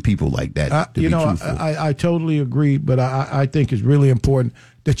judging people like that. I totally agree, but I think it's really important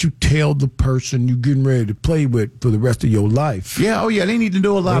that you tell the person you're getting ready to play with for the rest of your life. Yeah, they need to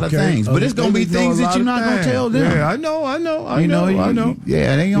do a lot of things, but it's going to be things that you're not going to tell them. Yeah, I know.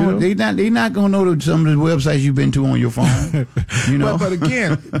 Yeah, they're not going to know some of the websites you've been to on your phone. You know, but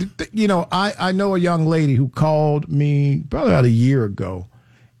again, I know a young lady who called me probably about a year ago,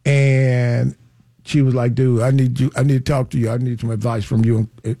 and she was like, "Dude, I need to talk to you. I need some advice from you."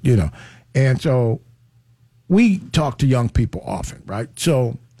 And so we talk to young people often, right?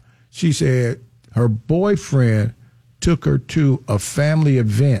 So she said her boyfriend took her to a family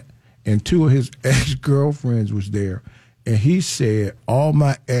event, and two of his ex-girlfriends was there. And he said, all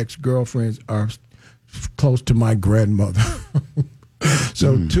my ex-girlfriends are close to my grandmother.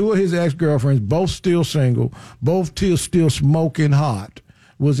 So two of his ex-girlfriends, both still single, both still smoking hot,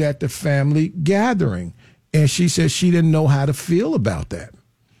 was at the family gathering. And she said she didn't know how to feel about that.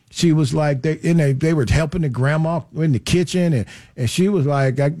 She was like, they were helping the grandma in the kitchen, and she was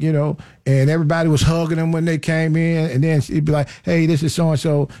like, and everybody was hugging them when they came in, and then she'd be like, hey, this is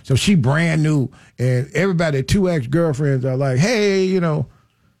so-and-so. So she brand new, and everybody, two ex-girlfriends are like, hey,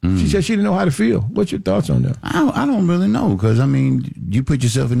 She said she didn't know how to feel. What's your thoughts on that? I don't really know, because, you put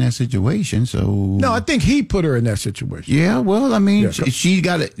yourself in that situation, so... No, I think he put her in that situation. Yeah, well, she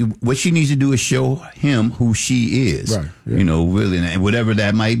got to... What she needs to do is show him who she is. Right. Yeah. Really, and whatever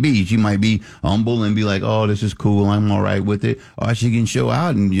that might be. She might be humble and be like, oh, this is cool, I'm all right with it. Or she can show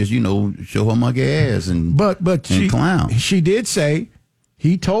out and just, show her monkey ass and clown. She did say,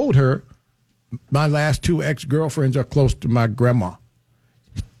 he told her, my last two ex-girlfriends are close to my grandma.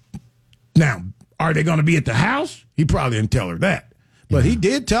 Now, are they going to be at the house? He probably didn't tell her that. But he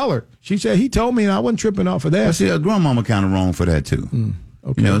did tell her. She said, he told me, and I wasn't tripping off of that. I see, a grandmama kind of wrong for that, too.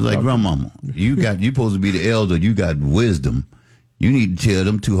 Okay. It's like, grandmama, you supposed to be the elder. You got wisdom. You need to tell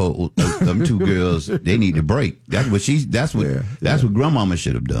them two girls, they need to break. That's what grandmama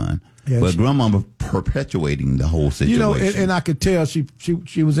should have done. Yeah, but grandmama perpetuating the whole situation. And I could tell she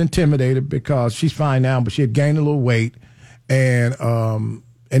was intimidated because she's fine now, but she had gained a little weight.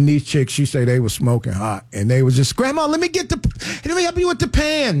 And these chicks, she said they were smoking hot, and they was just, Grandma, let me help you with the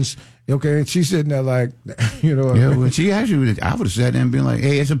pans. Okay, and she's sitting there like, you know. Yeah, well, she actually, I would have sat there and been like,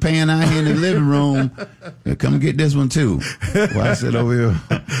 hey, it's a pan out here in the living room. Yeah, come get this one too. Well, I said over here.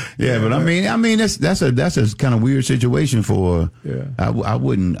 Yeah, but I mean, that's a kind of weird situation for. Yeah. I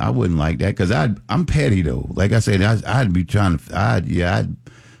wouldn't like that because I'm petty though. Like I said, I'd be trying to. I'd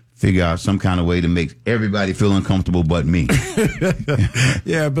figure out some kind of way to make everybody feel uncomfortable but me.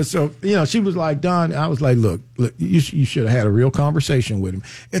 Yeah, but so, she was like, Don, I was like, look, you should have had a real conversation with him.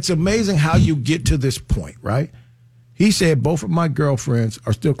 It's amazing how you get to this point, right? He said both of my girlfriends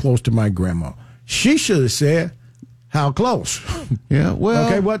are still close to my grandma. She should have said, how close? Yeah, well.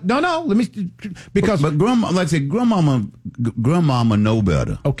 Okay, what? No, let me, because. But grandma, like I said, grandmama know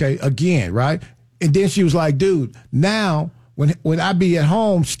better. Okay, again, right? And then she was like, dude, now, when I be at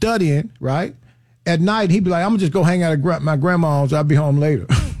home studying, right, at night, he'd be like, I'm going to just go hang out at my grandma's. I'll be home later.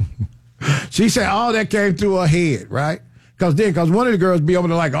 She said all that came through her head, right? Because one of the girls be over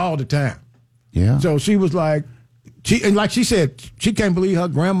there like all the time. Yeah. So she was like, she said, she can't believe her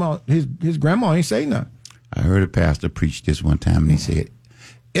grandma, his grandma ain't say nothing. I heard a pastor preach this one time, and he said,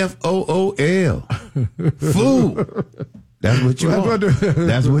 FOOL, fool. That's what you are.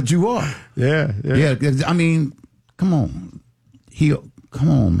 That's what you are. Yeah. I mean, come on. Come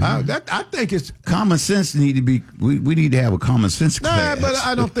on, man. I think it's common sense need to be. We need to have a common sense class. But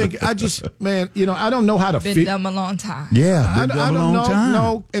I don't think. I just, man, I don't know how to. Been dumb a long time. Yeah, I don't know.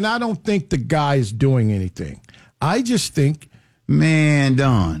 No, and I don't think the guy is doing anything. I just think. Man,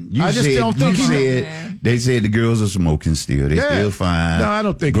 Don, they said the girls are smoking still. They still fine. No, I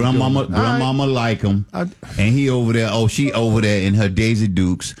don't think grandmama like them. And he over there. Oh, she over there in her Daisy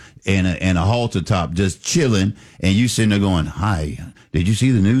Dukes and a halter top, just chilling. And you sitting there going, "Hi, did you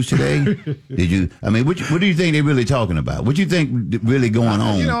see the news today? Did you? I mean, what do you think they're really talking about? What do you think really going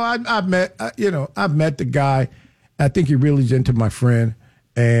on?" I've met the guy. I think he really is into my friend,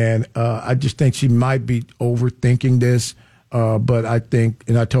 and I just think she might be overthinking this. But I think,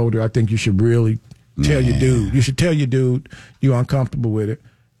 and I told her, I think you should really tell your dude. You should tell your dude you're uncomfortable with it.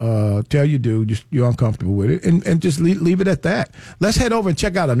 Tell your dude you're uncomfortable with it, and just leave it at that. Let's head over and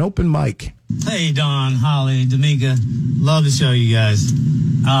check out an open mic. Hey, Don, Holly, Demica, love the show, you guys.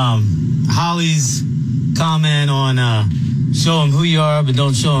 Holly's comment on show them who you are, but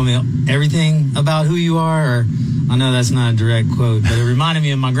don't show them everything about who you are. Or I know that's not a direct quote, but it reminded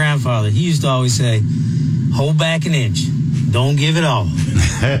me of my grandfather. He used to always say, "Hold back an inch. Don't give it all."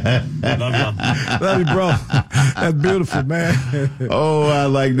 Love y'all. Love you, bro. That's beautiful, man. Oh, I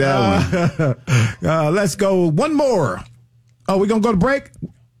like that one. Let's go one more. Oh, we're going to go to break?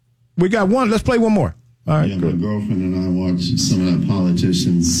 We got one. Let's play one more. All right. Yeah, my girlfriend and I watched some of that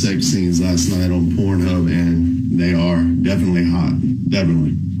politicians' sex scenes last night on Pornhub, and they are definitely hot.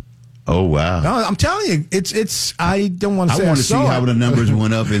 Definitely. Oh, wow. No, I'm telling you, it's. I don't want to say I want to see how the numbers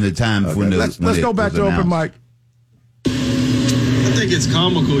went up in the time when let's go back to open mic. I think it's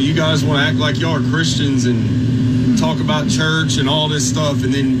comical. You guys want to act like y'all are Christians and talk about church and all this stuff,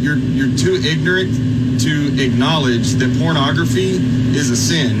 and then you're too ignorant to acknowledge that pornography is a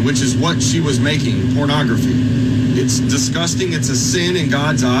sin, which is what she was making, pornography. It's disgusting. It's a sin in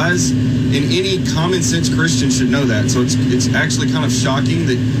God's eyes, and any common sense Christian should know that. So it's actually kind of shocking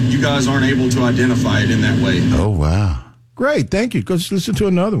that you guys aren't able to identify it in that way. Oh, wow. Great. Thank you. Go listen to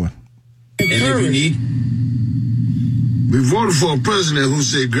another one. We voted for a president who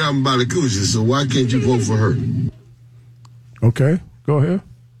said grab him by the coochie, so why can't you vote for her? Okay, go ahead.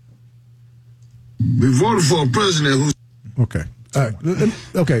 We voted for a president who... Okay. All right.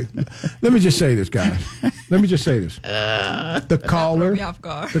 Okay. Let me just say this, guys. Let me just say this. The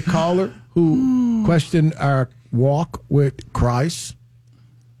caller who questioned our walk with Christ,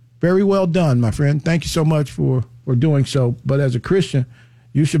 very well done, my friend. Thank you so much for doing so. But as a Christian,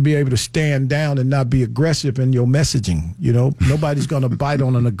 you should be able to stand down and not be aggressive in your messaging. Nobody's going to bite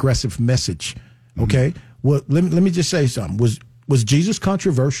on an aggressive message. Okay. Well, let me just say something. Was Jesus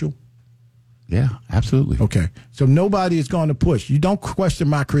controversial? Yeah, absolutely. Okay. So nobody is going to push. You don't question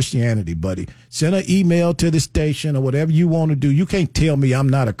my Christianity, buddy. Send an email to the station or whatever you want to do. You can't tell me I'm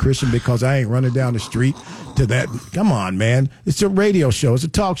not a Christian because I ain't running down the street to that. Come on, man. It's a radio show. It's a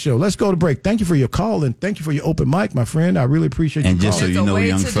talk show. Let's go to break. Thank you for your call and thank you for your open mic, my friend. I really appreciate you. And just so you know,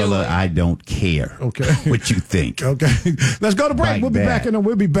 young fella, I don't care. Okay. What you think. Okay. Let's go to break. We'll be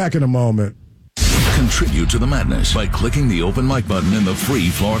back in a moment. Contribute to the madness by clicking the open mic button in the free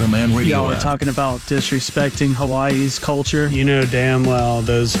Florida Man Radio Y'all are app. talking about disrespecting Hawaii's culture. You know damn well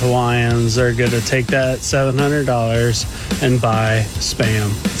those Hawaiians are going to take that $700 and buy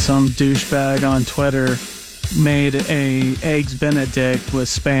Spam. Some douchebag on Twitter made a Eggs Benedict with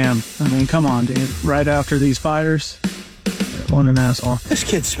Spam. I mean, come on, dude. Right after these fighters, What an asshole. This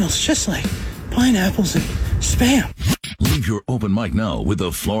kid smells just like pineapples and Spam. Leave your open mic now with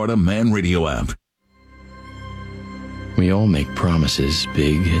the Florida Man Radio app. We all make promises,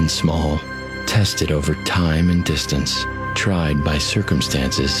 big and small, tested over time and distance, tried by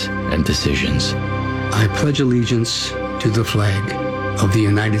circumstances and decisions. I pledge allegiance to the flag of the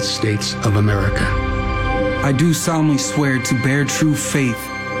United States of America. I do solemnly swear to bear true faith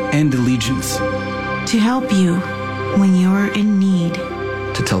and allegiance. To help you when you're in need.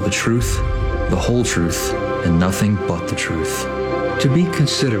 To tell the truth, the whole truth, and nothing but the truth. To be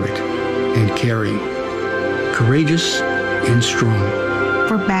considerate and caring, courageous and strong.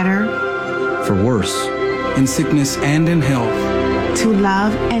 For better. For worse. In sickness and in health. To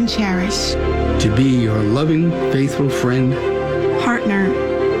love and cherish. To be your loving, faithful friend. Partner.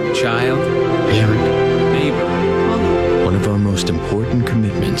 Child. Parent. Neighbor. One of our most important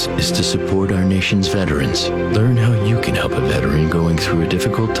commitments is to support our nation's veterans. Learn how you can help a veteran going through a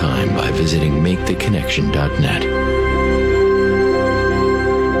difficult time by visiting maketheconnection.net.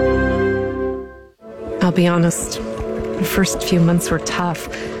 I'll be honest, the first few months were tough.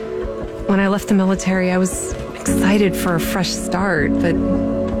 When I left the military, I was excited for a fresh start, but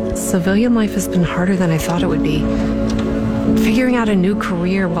civilian life has been harder than I thought it would be. Figuring out a new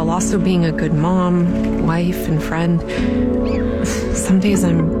career while also being a good mom, wife, and friend. Some days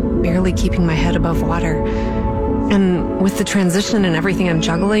I'm barely keeping my head above water. And with the transition and everything I'm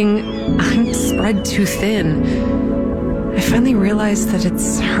juggling, I'm spread too thin. I finally realized that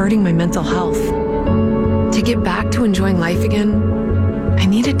it's hurting my mental health. To get back to enjoying life again, I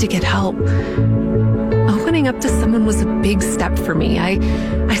needed to get help. Opening up to someone was a big step for me. I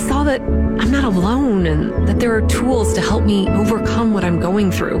saw that I'm not alone and that there are tools to help me overcome what I'm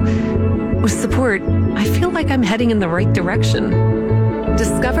going through. With support, I feel like I'm heading in the right direction.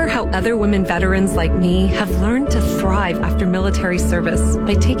 Discover how other women veterans like me have learned to thrive after military service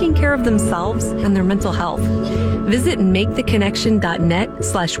by taking care of themselves and their mental health. Visit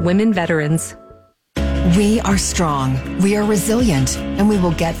maketheconnection.net/womenveterans. We are strong, we are resilient, and we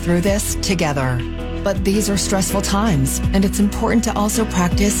will get through this together. But these are stressful times, and it's important to also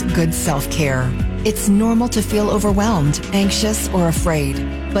practice good self-care. It's normal to feel overwhelmed, anxious, or afraid,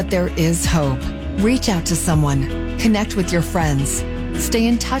 but there is hope. Reach out to someone, connect with your friends, stay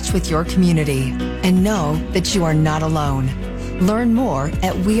in touch with your community, and know that you are not alone. Learn more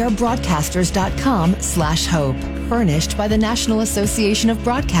at wearebroadcasters.com/hope, furnished by the National Association of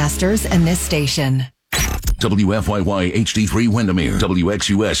Broadcasters and this station. WFYY HD3 Windermere,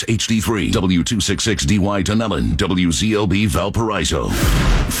 WXUS HD3, W266DY Tunellen, WZLB Valparaiso.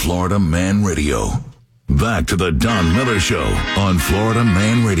 Florida Man Radio. Back to the Don Miller Show on Florida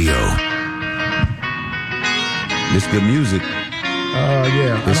Man Radio. This good music.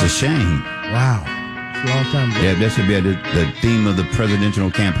 Yeah. It's a shame. Wow. It's a long time ago. Yeah, that should be the theme of the presidential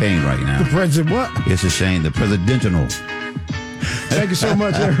campaign right now. The president what? It's a shame. The presidential. Thank you so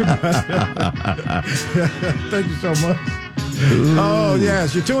much, everybody. Thank you so much. Ooh. Oh,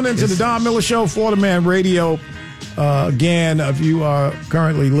 yes. You're tuned into the Don Miller Show, Florida Man Radio. Again, if you are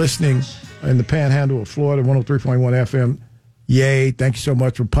currently listening in the panhandle of Florida, 103.1 FM, yay. Thank you so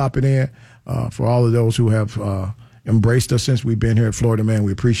much for popping in. For all of those who have embraced us since we've been here at Florida Man,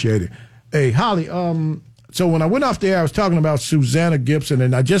 we appreciate it. Hey, Holly, so when I went off the air, I was talking about Susanna Gibson,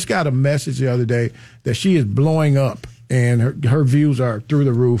 and I just got a message the other day that she is blowing up. And her views are through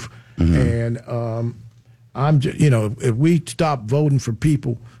the roof. Mm-hmm. And I'm just, if we stop voting for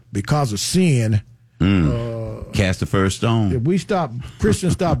people because of sin, cast the first stone. If we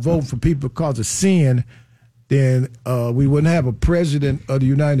Christians stop voting for people because of sin, then we wouldn't have a president of the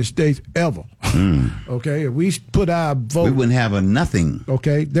United States ever. Okay, if we put our vote, we wouldn't have a nothing.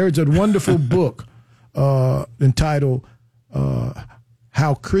 Okay, there's a wonderful book entitled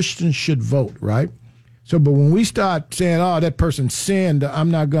 "How Christians Should Vote." Right. So, but when we start saying, "Oh, that person sinned,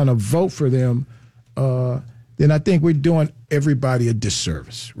 I'm not going to vote for them," then I think we're doing everybody a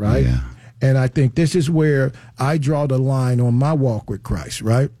disservice, right? Yeah. And I think this is where I draw the line on my walk with Christ,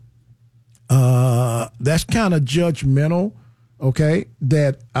 right? That's kind of judgmental, okay?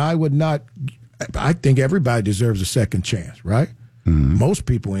 That I would not. I think everybody deserves a second chance, right? Mm-hmm. Most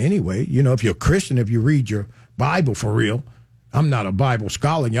people, anyway. If you're a Christian, if you read your Bible for real. I'm not a Bible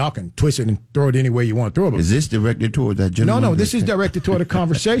scholar, and y'all can twist it and throw it any way you want to throw it. Is this directed toward that gentleman? No, this is directed toward a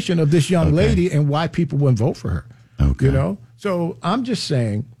conversation of this young lady and why people wouldn't vote for her. Okay. So I'm just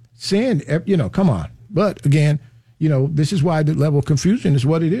saying, sin, come on. But again, this is why the level of confusion is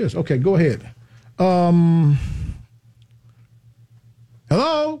what it is. Okay, go ahead. Hello?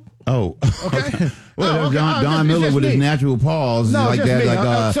 Oh, okay. Well, okay. Don Miller with his natural pause No, like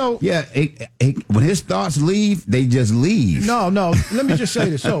just that. me. When his thoughts leave, they just leave. No. Let me just say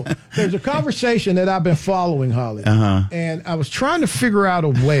this. So there's a conversation that I've been following, Holly, and I was trying to figure out a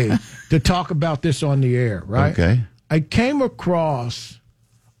way to talk about this on the air. Right? Okay. I came across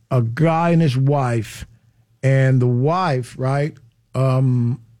a guy and his wife, and the wife, right,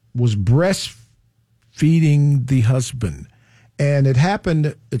 was breastfeeding the husband. And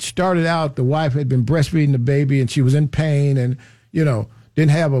it started out, the wife had been breastfeeding the baby, and she was in pain and,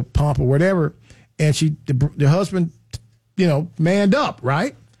 didn't have a pump or whatever. And the husband, manned up,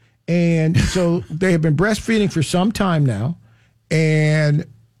 right? And so they have been breastfeeding for some time now. And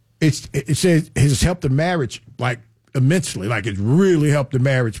it says it has helped the marriage, like, immensely. Like, it's really helped the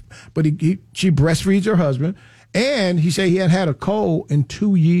marriage. But she breastfeeds her husband. And he said he hadn't had a cold in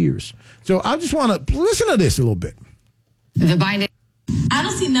 2 years. So I just want to listen to this a little bit. I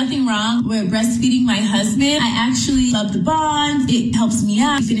don't see nothing wrong with breastfeeding my husband. I actually love the bond. It helps me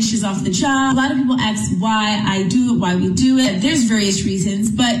out. It finishes off the job. A lot of people ask why I do it, why we do it. There's various reasons,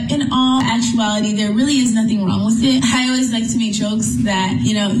 but in all actuality, there really is nothing wrong with it. I always like to make jokes that,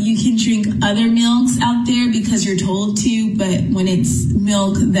 you can drink other milks out there because you're told to, but when it's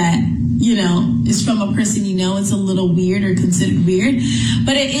milk that is from a person it's a little weird or considered weird.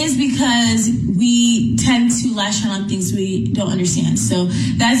 But it is because we tend to lash on things we don't understand. So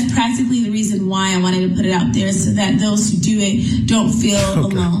that's practically the reason why I wanted to put it out there so that those who do it don't feel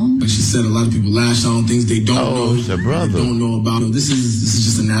alone. Like she said, a lot of people lash on things they don't know. It's a brother. They don't know about. This is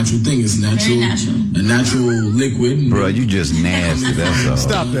just a natural thing. It's natural. Very natural. A natural liquid. Bro, you just nasty. That's all.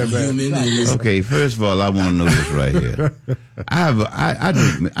 Stop that, man. Okay, first of all, I want to know this right here. I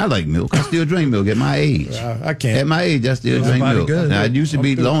like milk. I still drink milk at my age. I can't. At my age, I still drink milk. Good. Now, it used to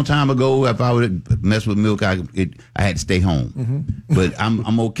be a long time ago. If I would mess with milk, I had to stay home. Mm-hmm. But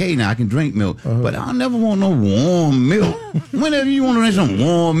I'm okay now. I can drink milk. But I never want no warm milk. Whenever you want to drink some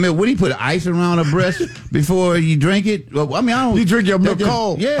warm milk, would he put ice around her breast before you drink it? Well, I don't. You drink your milk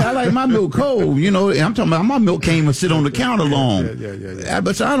cold. Yeah, I like my milk cold. I'm talking about my milk came and sit on the counter long. Yeah.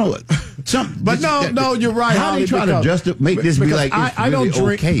 But I don't. No, you're right. How they try to make this be like it's I don't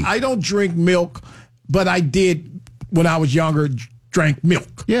really drink. okay? I don't drink milk, but I did when I was younger. Drank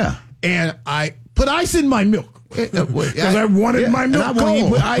milk. Yeah, and I put ice in my milk. Because I wanted my milk and I want you to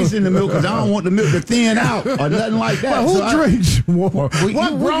cold. put ice in the milk because I don't want the milk to thin out or nothing like that. Well, who drinks warm?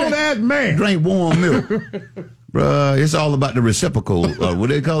 What grown-ass man drink warm milk? Bruh, it's all about the reciprocal. What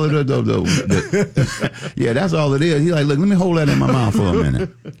they call it? Yeah, that's all it is. He's like, look, let me hold that in my mouth for a minute.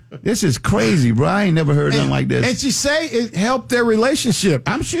 This is crazy, bro. I ain't never heard nothing like this. And she say it helped their relationship.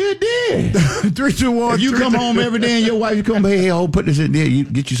 I'm sure it did. 3, 2, 1. If you come home every day and your wife, you come, hey, put this in there,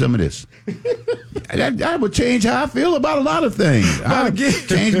 get you some of this. That would change how I feel about a lot of things. I would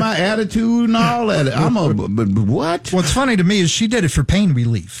change my attitude and all that. But what? What's funny to me is she did it for pain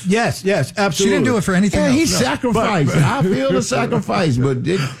relief. Yes, absolutely. She didn't do it for anything else. He sacrificed. I feel the sacrifice, but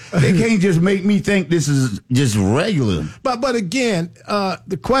they can't just make me think this is just regular. But again,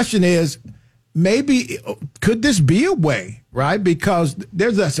 the question is, maybe could this be a way, right? Because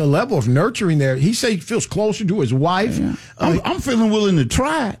there's a level of nurturing there. He said he feels closer to his wife. Yeah. I'm feeling willing to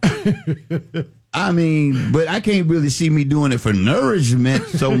try. I mean, but I can't really see me doing it for nourishment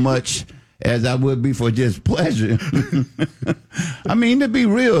so much as I would be for just pleasure. I mean, to be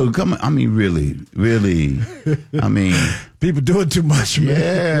real, really. I mean, people doing too much, man.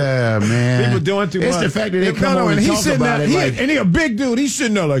 Yeah, man. People doing too much. It's the fact that they come on and talk about it. And he a big dude. He's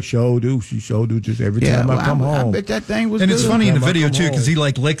sitting there like, show do just every time I come home. I bet that thing was and good. it's funny in the video, too, because he,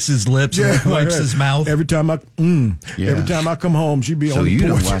 licks his lips and wipes his mouth. Every time I come home, she be on the porch. So you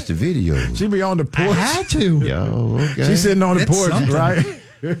don't watch the video. She be on the porch. I had to. Yo, okay. She's sitting on the porch, right?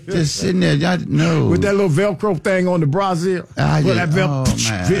 Just sitting there, no. With that little Velcro thing on the Brazil. That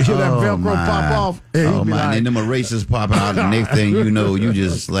Velcro pop off. Oh, man. And them erasers pop out, and next thing you know, you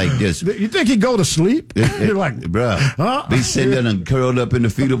just like this. You think he go to sleep? You're like, bruh, be sitting there and curled up in the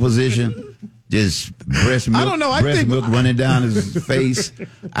fetal position. Just breast milk. I don't know. Milk running down his face.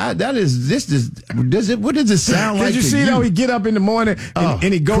 What does it sound like? Did you see though? He get up in the morning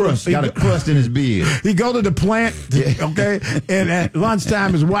and he goes. Got a crust in his beard. He go to the plant, okay, and at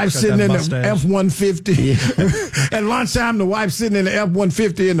lunchtime his wife's sitting in the F-150. Yeah. At lunchtime the wife's sitting in the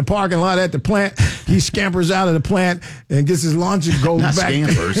F-150 in the parking lot at the plant. He scampers out of the plant and gets his lunch and goes Not back.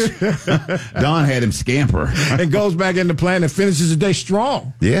 Scampers. Don had him scamper and goes back in the plant and finishes the day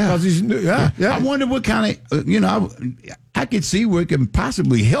strong. Yeah, because he's I wonder what kind of, I could see where it can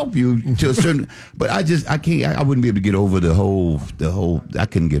possibly help you to a certain, but I can't, I wouldn't be able to get over the whole, I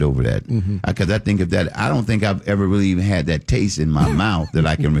couldn't get over that. Because I think I don't think I've ever really even had that taste in my mouth that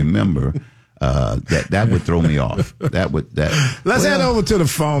I can remember. that would throw me off. Let's head over to the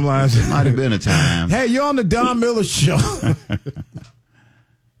phone lines. It might have been a time. Hey, you're on the Don Miller Show.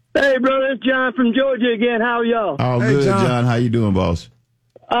 Hey, brother, it's John from Georgia again. How are y'all? Oh, good, John. How you doing, boss?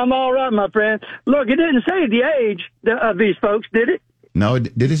 I'm all right, my friend. Look, it didn't say the age of these folks, did it? No,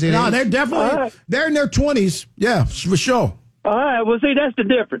 did it say that? No, they're definitely, they're in their 20s. Yeah, for sure. All right, well, see, that's the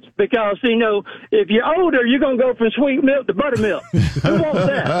difference. Because, you know, if you're older, you're going to go from sweet milk to buttermilk. Who wants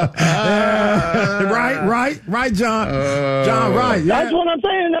that? Right, John. John, right. Yeah. That's what I'm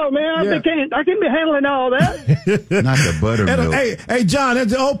saying, though, man. I can't be handling all that. Not the buttermilk. Hey, John, as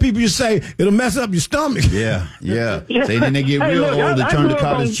the old people, you say, it'll mess up your stomach. Yeah. Say then they get real old, they turn to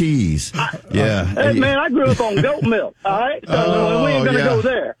cottage cheese. Hey, man, I grew up on goat milk, all right? So we ain't going to go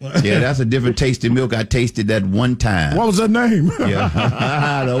there. Yeah, that's a different taste of milk. I tasted that one time. What was that name?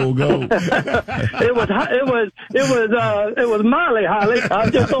 Yeah, the old goat. It was Molly, Holly. I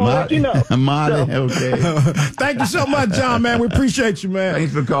just want to let you know. Molly, okay. Thank you so much, John, man. We appreciate you, man.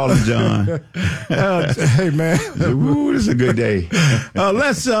 Thanks for calling, John. Hey, man. Ooh, this is a good day.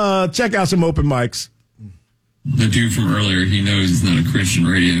 Let's check out some open mics. The dude from earlier, he knows it's not a Christian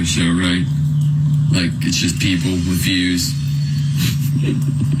radio show, right? Like, it's just people with views.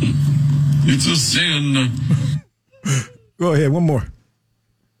 It's a sin. Go ahead, one more.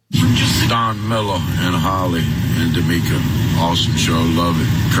 Don Miller and Holly and Demica. Awesome show, love it.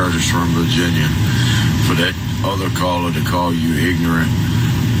 Curtis from Virginia. For that other caller to call you ignorant,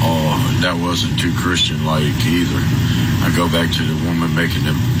 that wasn't too Christian-like either. I go back to the woman making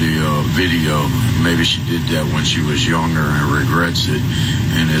the video. Maybe she did that when she was younger and regrets it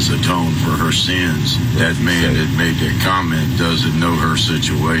and is atoned for her sins. That man that made that comment doesn't know her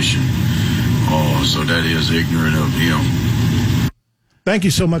situation. So that is ignorant of him. Thank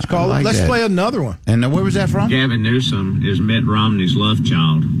you so much, caller. Let's play another one. And where was that from? Gavin Newsom is Mitt Romney's love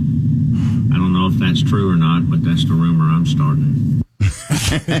child. I don't know if that's true or not, but that's the rumor I'm starting.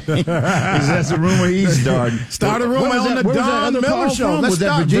 That's the rumor he's starting. Start a rumor on the Don Miller Show. Let's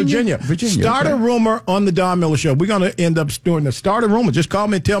start Virginia. Start a rumor on the Don Miller Show. We're going to end up doing the start a rumor. Just call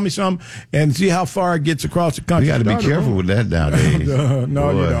me and tell me something and see how far it gets across the country. You got to be careful with that nowadays.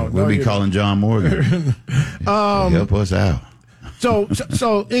 No, you don't. We'll be calling John Morgan. Help us out.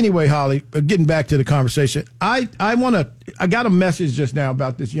 So anyway, Holly, getting back to the conversation, I got a message just now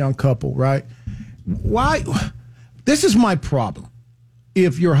about this young couple, right? Why? This is my problem.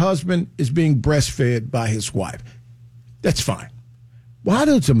 If your husband is being breastfed by his wife, that's fine. Why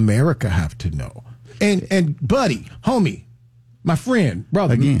does America have to know? And buddy, homie, my friend,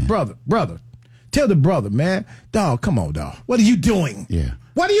 brother, tell the brother, man, dog, come on, dog. What are you doing? Yeah.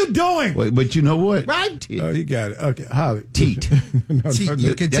 What are you doing? Wait, but you know what? Right? Oh, you got it. Okay, Holly. Teat.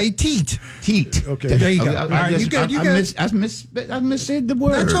 You can say teat. Teat. Okay. There you go. All right, you good. I missaid the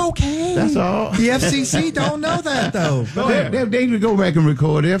word. That's okay. That's all. The FCC don't know that, though. They go back and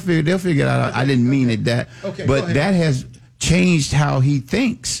record. They'll figure it out. I didn't mean it that. Okay, but that has changed how he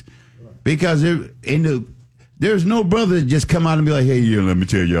thinks. Because there's no brother that just come out and be like, hey, let me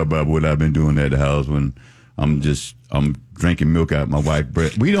tell you about what I've been doing at the house when I'm drinking milk out of my wife's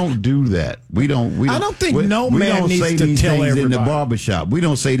breast. We don't do that. We don't think man needs say to these tell things everybody. in the barbershop. We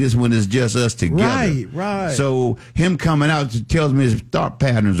don't say this when it's just us together. Right. So him coming out tells me his thought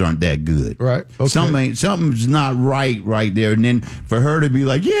patterns aren't that good. Right. Okay. Something's not right there. And then for her to be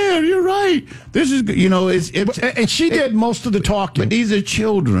like, yeah, you're right. This is and she did most of the talking. But these are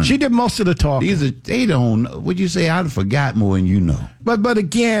children. She did most of the talking. They don't know. Would you say I forgot more than you know? But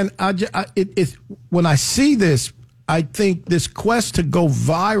again, it's when I see this, I think this quest to go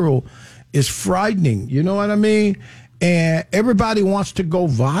viral is frightening. You know what I mean? And everybody wants to go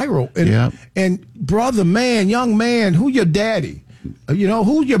viral. And brother, man, young man, who your daddy?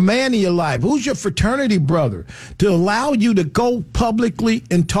 Who's your man in your life? Who's your fraternity brother to allow you to go publicly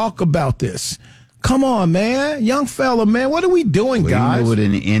and talk about this? Come on, man. Young fella, man. What are we doing, guys? You know what,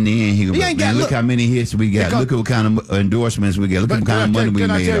 in the end, he goes, man, look how many hits we got. Look at what kind of endorsements we got. Look at what kind of money we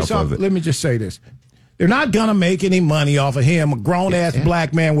made off of it. Let me just say this. They're not going to make any money off of him, a grown-ass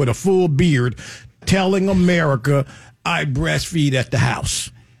black man with a full beard, telling America, I breastfeed at the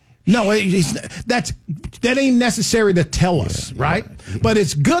house. No, that ain't necessary to tell us, right? But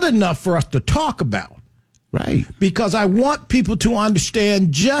it's good enough for us to talk about. Right. Because I want people to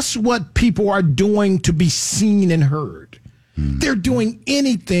understand just what people are doing to be seen and heard. They're doing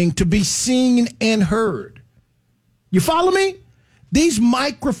anything to be seen and heard. You follow me? These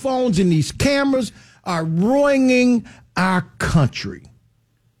microphones and these cameras are ruining our country.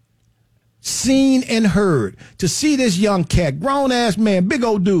 Seen and heard. To see this young cat, grown-ass man, big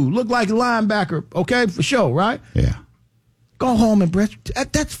old dude, look like a linebacker, okay, for sure, right? Yeah. Go home and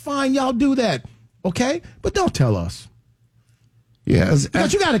breastfeed. That's fine. Y'all do that. Okay? But don't tell us. Yeah,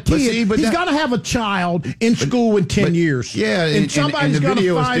 because you got a kid. He's going to have a child in school in 10 years. Yeah, and somebody's the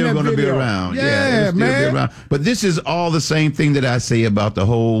video is still going to be around. Yeah, man. Be around. But this is all the same thing that I say about the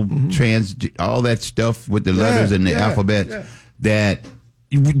whole all that stuff with the letters and the alphabet. That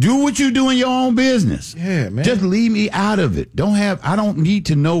you do what you do in your own business. Yeah, man. Just leave me out of it. I don't need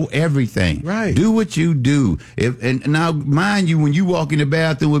to know everything. Right. Do what you do. And now, mind you, when you walk in the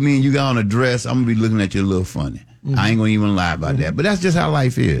bathroom with me and you got on a dress, I'm gonna be looking at you a little funny. I ain't gonna even lie about that. But that's just how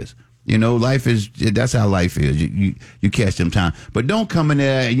life is. You know, that's how life is. You catch them time. But don't come in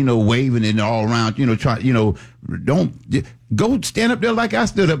there, waving it all around, don't go stand up there like I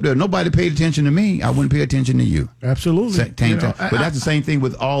stood up there. Nobody paid attention to me. I wouldn't pay attention to you. Absolutely. But that's the same thing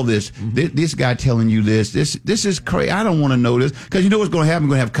with all this. This guy telling you this is crazy. I don't want to know this because you know what's going to happen?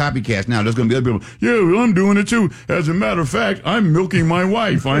 We're going to have copycats now. There's going to be other people. Yeah, well, I'm doing it too. As a matter of fact, I'm milking my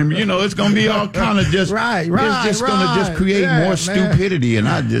wife. It's going to be all kind of just right. It's just going to just create more stupidity. And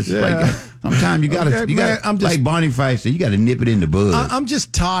I just sometimes you gotta like Bonnie Fife said, you gotta nip it in the bud. I'm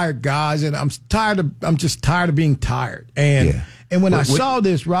just tired, guys, and I'm just tired of being tired. And when I saw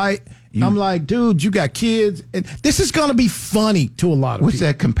this, right, I'm like, dude, you got kids, and this is gonna be funny to a lot of people. What's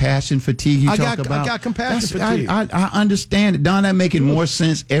that compassion fatigue you talk about? I got compassion fatigue. I understand it, Don. That making more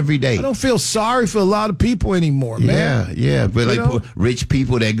sense every day. I don't feel sorry for a lot of people anymore, man. Yeah, but rich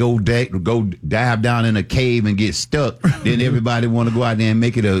people that go dive down in a cave and get stuck, then everybody want to go out there and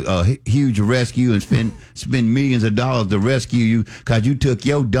make it a huge rescue and spend millions of dollars to rescue you because you took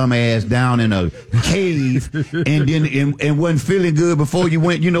your dumb ass down in a cave and then and wasn't feeling good before you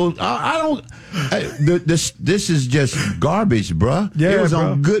went. This is just garbage, bruh. Yeah, it was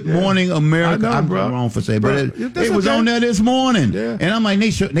on Good Morning America. I'm wrong for saying, but it was on there this morning. Yeah. And I'm like,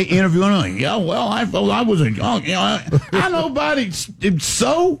 they interviewing him. Yeah, well, I thought I was I nobody.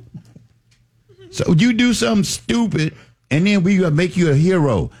 So you do something stupid, and then we gonna make you a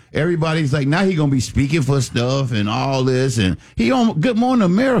hero. Everybody's like, now he gonna be speaking for stuff and all this, and he on Good Morning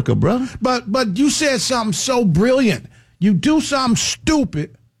America, bruh. But you said something so brilliant. You do something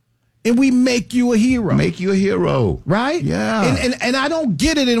stupid, and we make you a hero. Make you a hero. Right? Yeah. And I don't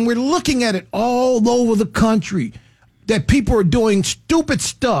get it, and we're looking at it all over the country, that people are doing stupid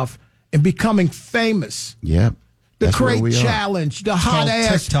stuff and becoming famous. Yep. The Crate Challenge, the hot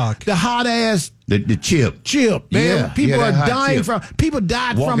ass TikTok. The hot ass the chip. Man. Yeah. People are dying from people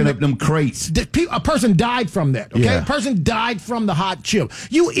died walking from up them crates. A person died from that, okay? Yeah. A person died from the hot chip.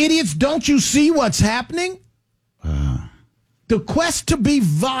 You idiots, don't you see what's happening? The quest to be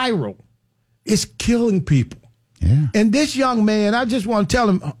viral is killing people. Yeah. And this young man, I just want to tell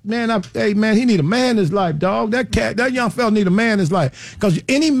him, man, he need a man in his life, dog. That young fella need a man in his life. Because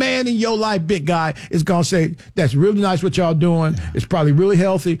any man in your life, big guy, is going to say, that's really nice what y'all doing. It's probably really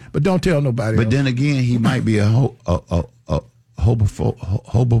healthy, but don't tell nobody else. But then again, he might be a homophobe.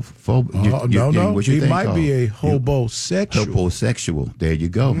 No. What you he think might called? be a hobosexual. Hobosexual. There you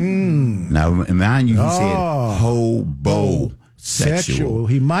go. Now, mind you, he said hobosexual.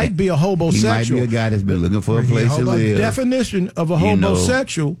 He might be a hobosexual. He might be a guy that's been looking for a place to live. The definition of a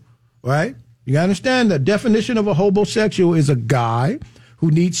hobosexual, right? You gotta understand the definition of a hobosexual is a guy who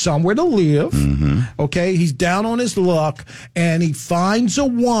needs somewhere to live. Okay, he's down on his luck, and he finds a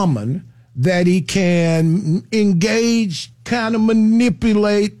woman that he can engage, kind of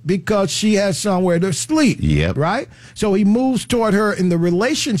manipulate because she has somewhere to sleep. Yep. Right? So he moves toward her in the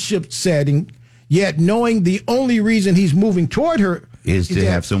relationship setting, yet knowing the only reason he's moving toward her is to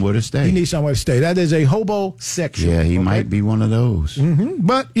have somewhere to stay. He needs somewhere to stay. That is a hobosexual. Yeah, he might be one of those.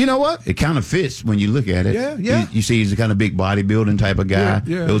 But you know what? It kind of fits when you look at it. Yeah. You see, he's a kind of big bodybuilding type of guy.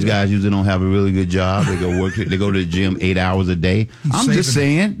 Those guys usually don't have a really good job. They go work. They go to the gym 8 hours a day. I'm just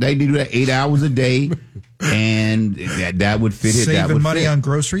saying they do that 8 hours a day, and that would fit it. Saving that would money fit. on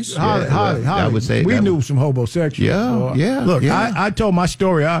groceries. I would say we knew some homosexuals. Look, I told my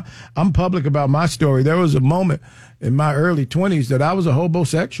story. I'm public about my story. There was a moment in my early 20s that I was a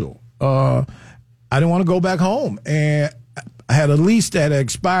hobosexual. I didn't want to go back home, and I had a lease that had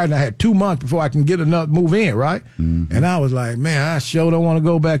expired, and I had 2 months before I can get another move in, right? And I was like, man, I sure don't want to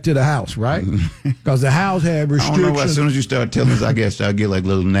go back to the house, right? Because the house had restrictions. I don't know. As soon as you start telling us, I guess I'll get like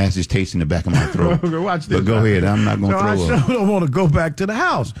little nasty taste in the back of my throat. Watch this. But go ahead. I'm not going to throw up. I sure don't want to go back to the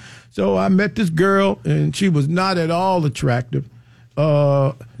house. So I met this girl, and she was not at all attractive.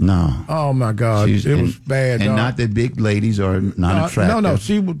 No. Oh my God, it was bad. And not that big ladies are not attractive. No,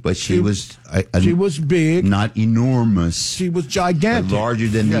 she was big, not enormous. She was gigantic, but larger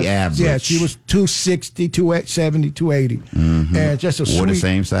than the average. Yeah, she was 260, 270, 280, and just a wore the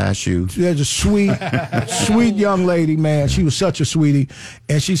same size shoe. There's a sweet young lady, man. She was such a sweetie,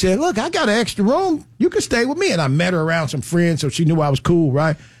 and she said, "Look, I got an extra room. You can stay with me." And I met her around some friends, so she knew I was cool,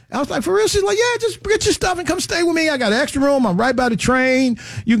 right? I was like, for real? She's like, yeah, just get your stuff and come stay with me. I got an extra room. I'm right by the train.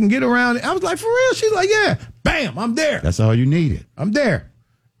 You can get around. I was like, for real? She's like, yeah. Bam, I'm there. That's all you needed. I'm there.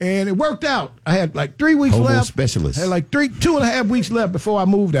 And it worked out. I had like 3 weeks Hobo left. specialist. I had like 2.5 weeks left before I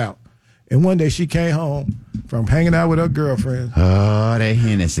moved out. And one day she came home from hanging out with her girlfriend. Oh, that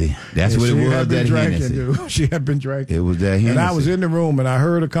Hennessy. That's what it was, that Hennessy. Dude. She had been drinking. It was that Hennessy. And I was in the room and I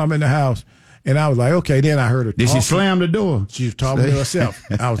heard her come in the house. And I was like, okay, then I heard her talking. Did she slam the door? She was talking to herself.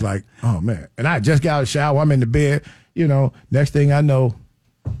 I was like, oh, man. And I just got out of the shower. I'm in the bed. You know, next thing I know,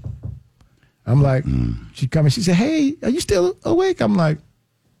 I'm like, she come in. She said, hey, are you still awake? I'm like,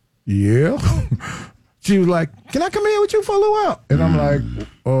 yeah. She was like, can I come in with you for a little while? And I'm like,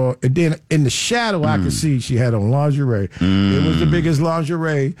 and then in the shadow, I could see she had on lingerie. It was the biggest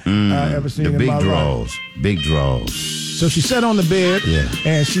lingerie I ever seen in my life. Big draws. So she sat on the bed,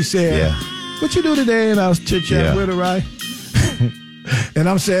 and she said, what you do today? And I was chit-chatting with her, right? And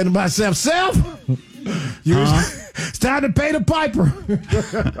I'm saying to myself, it's time to pay the piper.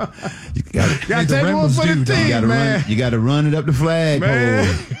 You got to take one for the team, man. You got to run it up the flagpole.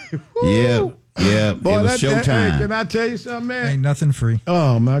 Yeah. Boy, it was showtime. Hey, can I tell you something, man? Ain't nothing free.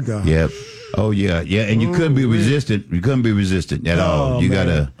 Oh, my God. Yep. Oh, yeah. And you couldn't be resistant. You couldn't be resistant at all. You got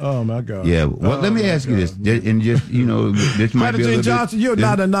to. Oh, my God. Yeah. Well, let me ask you this. And just, this might be a little Johnson, you're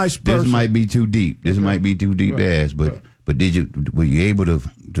not a nice person. This might be too deep. This might be too deep to ask. But were you able to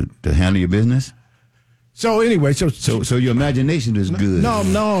handle your business? So anyway, so your imagination is good.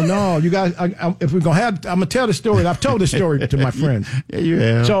 No. You guys, if we're gonna have, I'm gonna tell the story. I've told this story to my friends. Yeah, you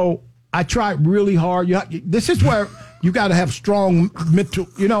have. So I tried really hard. This is where you got to have strong mental.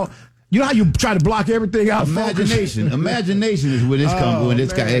 You know how you try to block everything out. Imagination is where this comes. When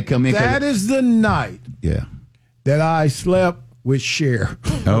this guy come in. That is the night. Yeah. That I slept with Cher.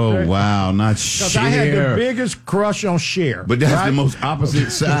 Oh, wow, not Cher. Because I had the biggest crush on Cher. But that's the most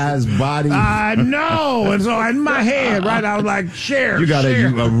opposite size body. I know. And so in my head, right, I was like, Cher. You got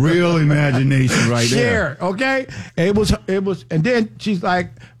a real imagination right there. Cher, okay? And it was, and then she's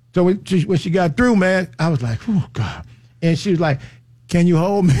like, so when she got through, man, I was like, oh, God. And she was like, can you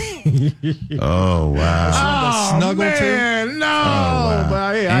hold me? Oh, wow. Snuggle man, too? No. Oh,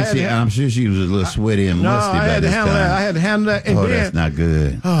 wow. I'm sure she was a little sweaty and musty by this time. I had to handle that. And that's not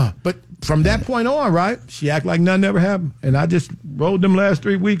good. But from that point on, right, she acted like nothing ever happened. And I just rolled them last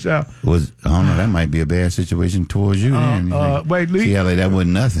 3 weeks out. I don't know, that might be a bad situation towards you then. Wait, Lee. See how that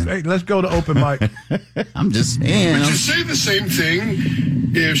wasn't nothing. Hey, let's go to open mic. I'm just saying. Would you say the same thing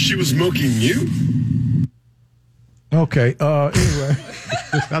if she was milking you? Okay. Anyway,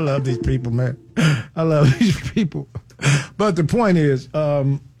 I love these people, man. I love these people. But the point is,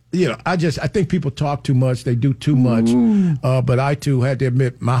 I think people talk too much. They do too much. But I too had to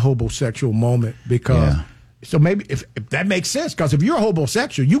admit my homosexual moment because. Yeah. So maybe if that makes sense, because if you're a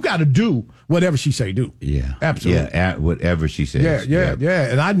homosexual, you got to do whatever she say do. Yeah, absolutely. Yeah, whatever she says. Yeah.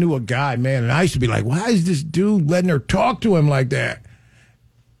 And I knew a guy, man, and I used to be like, why is this dude letting her talk to him like that?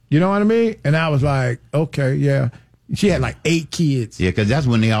 You know what I mean? And I was like, okay, yeah. She had like 8 kids. Yeah, because that's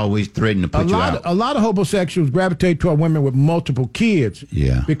when they always threaten to put you out. A lot of homosexuals gravitate toward women with multiple kids.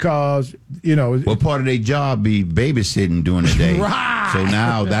 Yeah. Because, Well, part of their job be babysitting during the day. Right. So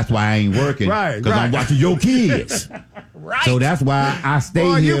now that's why I ain't working. Right. Because I'm watching your kids. Right. So that's why I stay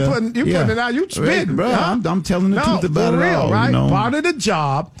here. You putting it out. You spitting, bro. Huh? I'm telling the truth about for it real, all. Right? Part of the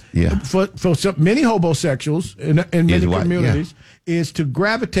job for many homosexuals in many communities is to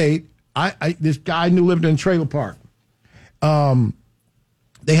gravitate. This guy I knew lived in a trailer park.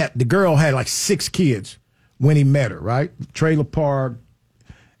 The girl had like 6 kids when he met her, right? Trailer park.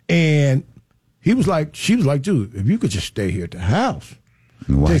 And she was like, dude, if you could just stay here at the house,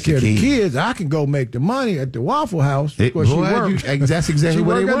 take care of the kids, I can go make the money at the Waffle House. She worked. That's exactly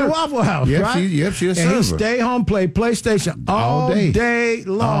what they worked were. At the Waffle House, right? She a server. And he stay home, play PlayStation all day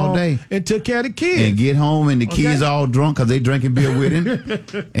long, all day, and took care of the kids. And get home, and the kids all drunk because they drinking beer with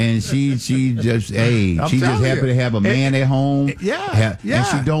him. And she just happy to have a man at home. Yeah. And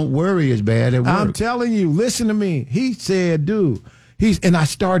she don't worry as bad at work. I'm telling you, listen to me. He said, dude, and I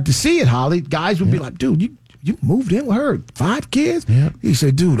started to see it, Holly. Guys would be like, dude, you moved in with her, 5 kids? Yep. He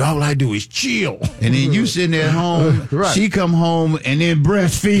said, dude, all I do is chill. And then you sitting at home, she come home and then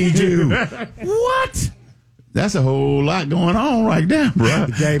breastfeed you. What? That's a whole lot going on right there, bro.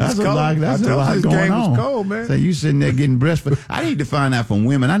 The game that's is a cold. lot. That's a lot going game on. Is cold, man. So you sitting there getting breastfed. I need to find out from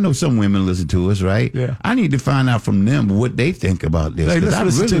women. I know some women listen to us, right? Yeah. I need to find out from them what they think about this. Hey, let's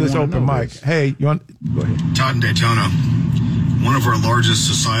listen to this open mic. This. Hey, you want? Go ahead. Todd in Daytona. One of our largest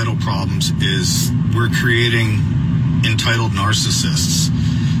societal problems is we're creating entitled narcissists.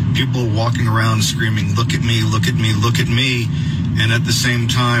 People walking around screaming, "Look at me, look at me, look at me," and at the same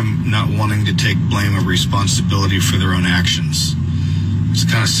time not wanting to take blame or responsibility for their own actions. It's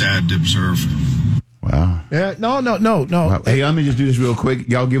kind of sad to observe. Wow. Yeah, no. Wow. Hey, let me just do this real quick.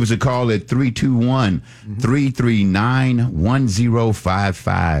 Y'all give us a call at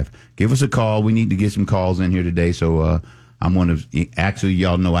 321-339-1055. Give us a call. We need to get some calls in here today. So I'm going to, actually,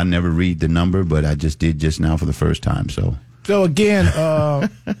 y'all know I never read the number, but I just did just now for the first time. So again,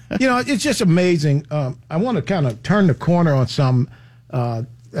 it's just amazing. I want to kind of turn the corner on some that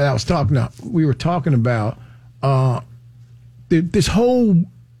I was talking about. We were talking about this whole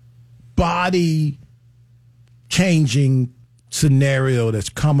body changing scenario that's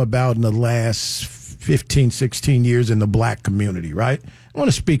come about in the last 15, 16 years in the black community, right? I want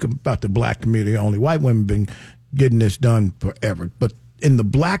to speak about the black community only. White women have been getting this done forever. But in the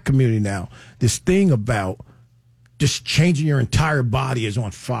black community now, this thing about just changing your entire body is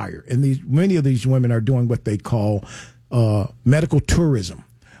on fire. And many of these women are doing what they call medical tourism,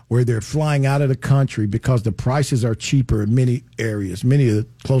 where they're flying out of the country because the prices are cheaper in many areas. Many of the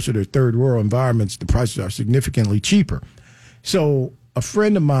closer to third world environments, the prices are significantly cheaper. So a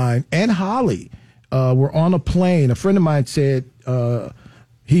friend of mine and Holly were on a plane. A friend of mine said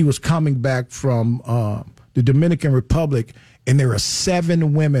he was coming back from the Dominican Republic, and there are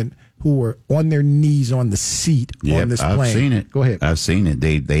 7 women who were on their knees on the seat on this plane. I've seen it. Go ahead. I've seen it.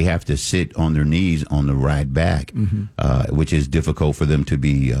 They have to sit on their knees on the ride back, which is difficult for them to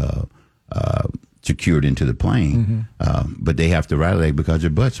be secured into the plane. But they have to ride like because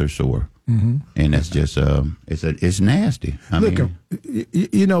their butts are sore. And that's just it's nasty. I mean,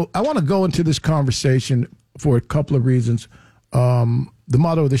 I want to go into this conversation for a couple of reasons. The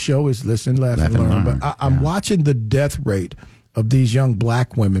motto of the show is listen, laugh and learn. But I'm watching the death rate of these young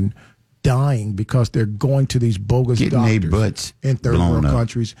black women dying because they're going to these bogus doctors in third world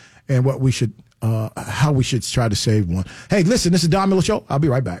countries, and what we should, how we should try to save one. Hey, listen, this is Don Miller Show. I'll be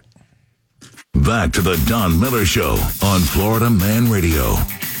right back. Back to the Don Miller Show on Florida Man Radio.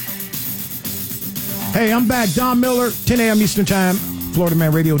 Hey, I'm back. Don Miller, 10 a.m. Eastern Time,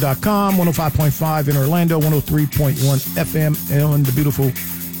 FloridaManRadio.com, 105.5 in Orlando, 103.1 FM on the beautiful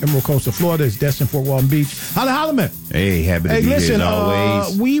Emerald Coast of Florida. It's Destin, Fort Walton Beach. Holla, man. Hey, happy to be here as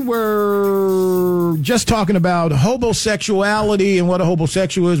always. We were just talking about homosexuality and what a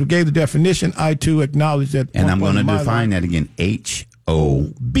homosexual is. We gave the definition. I, too, acknowledge that. And I'm going to define that again.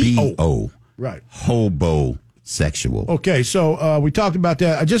 H-O-B-O. Right. Hobosexual. Okay, so we talked about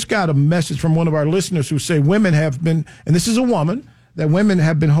that. I just got a message from one of our listeners who say women have been, and this is a woman, that women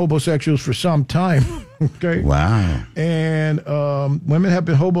have been homosexuals for some time. Okay. Wow. And women have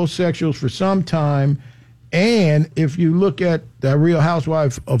been homosexuals for some time. And if you look at the Real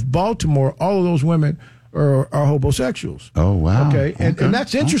Housewife of Baltimore, all of those women are homosexuals. Oh, wow. Okay. And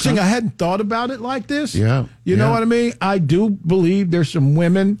that's interesting. Okay. I hadn't thought about it like this. Yeah. You know what I mean? I do believe there's some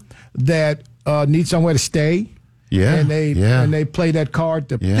women that need somewhere to stay. Yeah. And they play that card.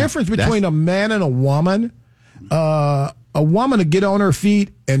 The difference between a man and a woman, a woman to get on her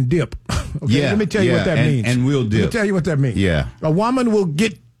feet and dip. Okay, let me tell you what that means. And we'll dip. Let me tell you what that means. Yeah. A woman will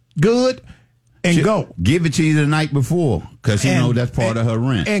get good and go. Give it to you the night before because you know that's part of her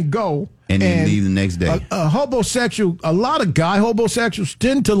rent. And go. And then leave the next day. A homosexual, a lot of guy homosexuals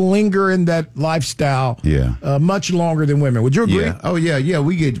tend to linger in that lifestyle much longer than women. Would you agree? Yeah. Oh, yeah.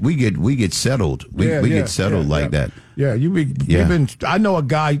 We get settled. We get settled like that. Yeah. I know a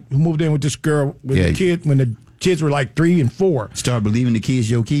guy who moved in with this girl with a kid when the kids were like 3 and 4. Start believing the kids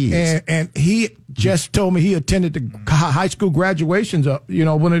your kids. And he just told me he attended the high school graduations of,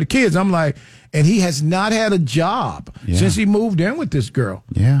 one of the kids. I'm like, and he has not had a job since he moved in with this girl.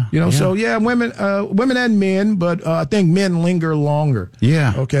 Yeah. So women and men, but I think men linger longer.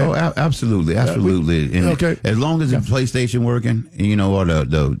 Yeah. Okay. Oh, absolutely. And as long as the PlayStation working, or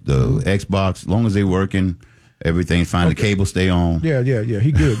the Xbox, as long as they working, everything's fine. The cable stay on. Yeah.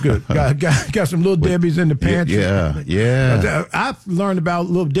 He good. Got some little Debbie's in the pantry. Yeah. I've learned about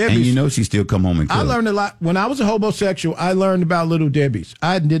little Debbie's. And she still come home and cook. I learned a lot. When I was a homosexual, I learned about little Debbie's.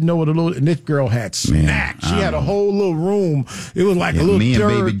 I didn't know what and this girl had snacks. She had a whole little room. It was like a little me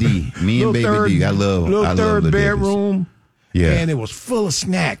third. And Baby D. Me and Baby D. I love third bedroom. Yeah. And it was full of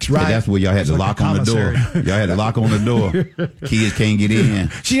snacks, right? Yeah, that's where y'all had to lock on the door. Y'all had to lock on the door. Kids can't get in.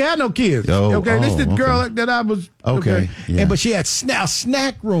 She had no kids. This is the girl that I was. Okay. Yeah. But she had a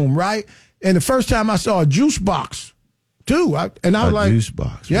snack room, right? And the first time I saw a juice box, too. I was like, juice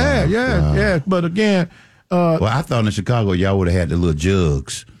box. Yeah, wow. yeah. But again. Well, I thought in Chicago, y'all would have had the little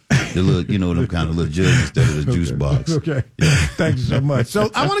jugs. The little, them kind of little jugs instead of the juice box. Okay. Yeah. Thank you so much. So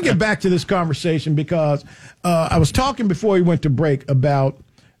I want to get back to this conversation because I was talking before we went to break about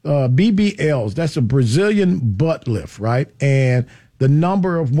BBLs. That's a Brazilian butt lift, right? And the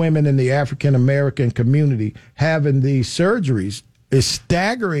number of women in the African American community having these surgeries is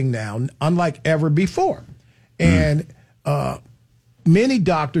staggering now, unlike ever before. And many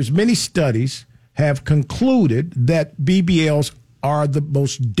doctors, many studies have concluded that BBLs are the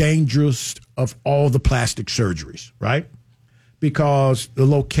most dangerous of all the plastic surgeries, right? Because the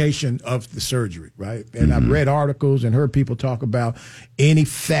location of the surgery, right? And I've read articles and heard people talk about any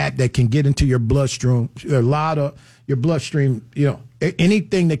fat that can get into your bloodstream, a lot of your bloodstream,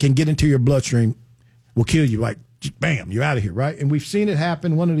 anything that can get into your bloodstream will kill you. Like, bam, you're out of here, right? And we've seen it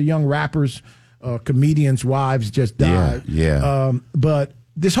happen. One of the young rappers, comedians' wives just died. Yeah. But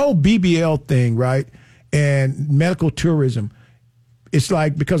this whole BBL thing, right, and medical tourism, it's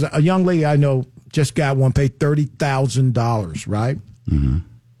like because a young lady I know just got one, paid $30,000, right? Mm-hmm.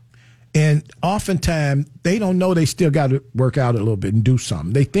 And oftentimes they don't know they still got to work out a little bit and do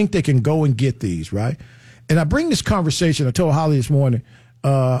something. They think they can go and get these, right? And I bring this conversation, I told Holly this morning,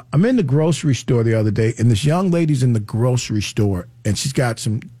 I'm in the grocery store the other day, and this young lady's in the grocery store, and she's got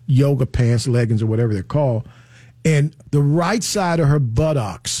some yoga pants, leggings, or whatever they're called, and the right side of her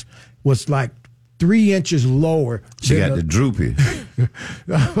buttocks was like 3 inches lower. She got the droopy.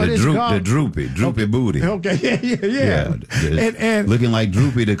 the droopy booty. Okay, yeah. And looking like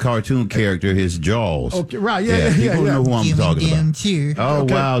Droopy, the cartoon character, his jaws. Okay, right, yeah. People know who I'm talking about. Too. Oh,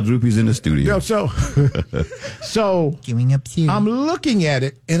 okay. Wow, Droopy's in the studio. So giving up too. I'm looking at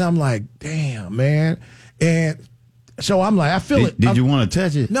it, and I'm like, damn, man. And so I'm like, I feel it. Did you want to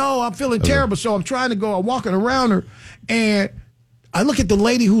touch it? No, I'm feeling terrible. So I'm trying to go. I'm walking around her, and I look at the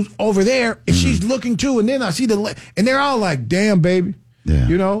lady who's over there, and she's looking too. And then I see and they're all like, "Damn, baby,"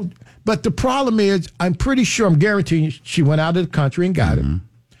 But the problem is, I'm pretty sure, I'm guaranteeing you, she went out of the country and got it.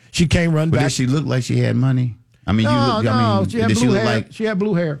 She came run back. Did she look like she had money? I mean, she had blue hair. She had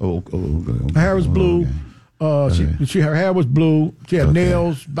blue hair. Okay. Her hair was blue. Her hair was blue. She had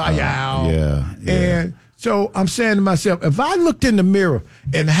nails. Yeah. And so I'm saying to myself, if I looked in the mirror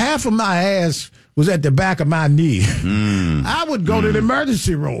and half of my ass was at the back of my knee, I would go to the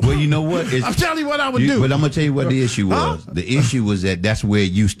emergency room. Well, you know what? I'm telling you what I would do. But I'm going to tell you what the issue was. The issue was that's where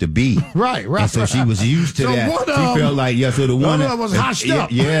it used to be. Right. And so she was used to that. She felt like, so the one that was hotched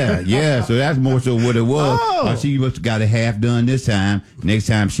up. Yeah. So that's more so what it was. She must got a half done this time. Next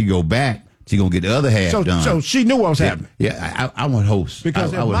time she go back, she going to get the other half done. So she knew what was happening. Yeah, I would hope.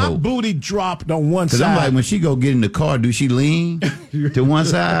 Because if my booty dropped on one side. Because I'm like, when she go get in the car, do she lean to one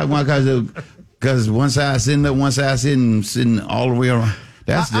side? Because one side sitting up, one side sitting all the way around.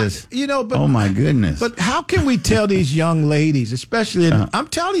 That's but, oh my goodness. But how can we tell these young ladies, especially, I'm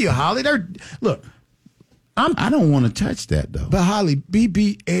telling you, Holly, I don't want to touch that though. But Holly,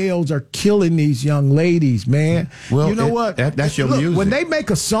 BBLs are killing these young ladies, man. Well, you know what? That's your music. When they make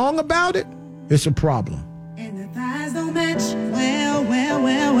a song about it, it's a problem. And the thighs don't match. Well,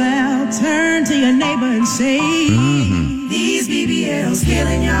 turn to your neighbor and say, these BBLs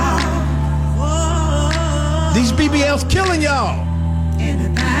killing y'all. These BBLs killing y'all. And the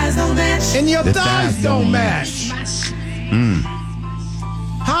thighs don't match. And your thighs don't match.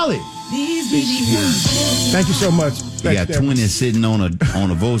 Holly. These BBLs. Thank you so much. You got 20 sitting on a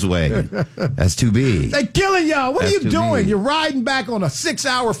Volkswagen. That's too big. They killing y'all. What are you doing? You're riding back on a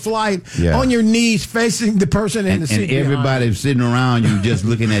 6-hour flight on your knees facing the person in the seat. And everybody sitting around you just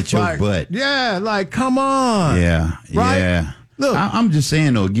looking at your butt. Yeah, like, come on. Yeah. Right? Yeah. Look, I'm just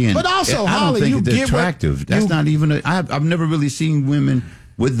saying though again. But also, I don't Holly, think it's attractive. That's not even. I've never really seen women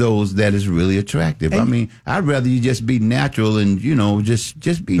with those that is really attractive. I mean, I'd rather you just be natural and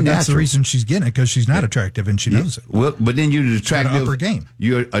just be natural. That's the reason she's getting it, because she's not attractive and she knows it. Well, but then you're attractive. Up her game.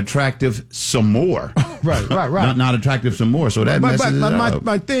 You're attractive some more. Right. Not attractive some more. So that messes it up.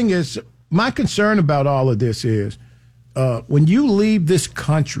 My thing is, my concern about all of this is when you leave this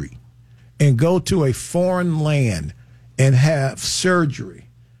country and go to a foreign land and have surgery,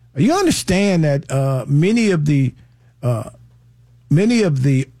 you understand that many of the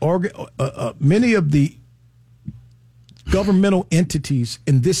governmental entities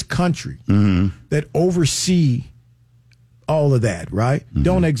in this country that oversee all of that, right?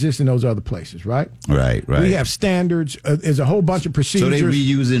 Don't exist in those other places, right? Right. We have standards. There's a whole bunch of procedures. So they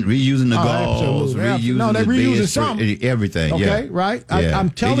reusing the gauze, absolutely. reusing they're the reusing beds, something. everything. Okay, yeah. right? Yeah. I'm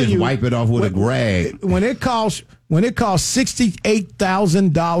telling you, they just wipe it off with a rag. When it costs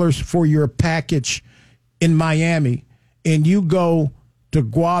 $68,000 for your package in Miami, and you go to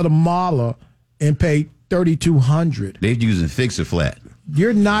Guatemala and pay $3,200, they're using Fix-A-Flat.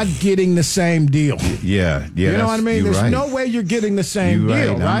 You're not getting the same deal. Yeah. You know what I mean? There's right. no way you're getting the same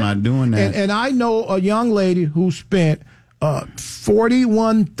deal, right? I'm not doing that. And I know a young lady who spent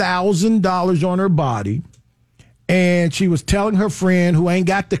 $41,000 on her body, and she was telling her friend who ain't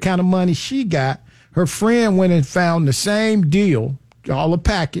got the kind of money she got. Her friend went and found the same deal, all the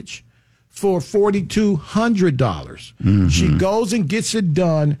package, for $4,200. Mm-hmm. She goes and gets it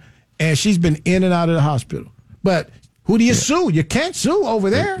done, and she's been in and out of the hospital. But who do you sue? You can't sue over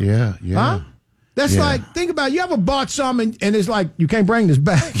there. Yeah. Huh? That's like, think about it. You ever bought something and it's like, you can't bring this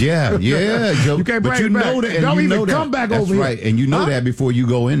back. Yeah. You can't bring it back. Don't even come back That's over right. here. And you know that before you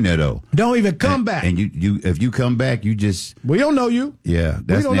go in there, though. Don't even come back. And you if you come back, you just... We don't know you. Yeah.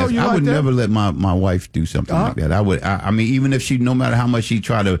 That's don't know nasty. you I would like that. never let my wife do something like that. I mean, even if she, no matter how much she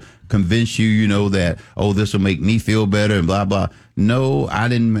try to convince you, you know, that, oh, this will make me feel better and blah, blah. No, I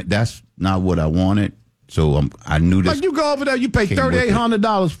didn't. That's not what I wanted. So I knew this. Like you go over there, you pay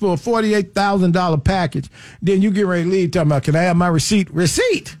 $3,800 for a $48,000 package. Then you get ready to leave talking about, can I have my receipt?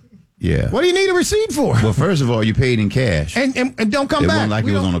 Receipt? Yeah. What do you need a receipt for? Well, first of all, you paid in cash. And don't come it back. It wasn't like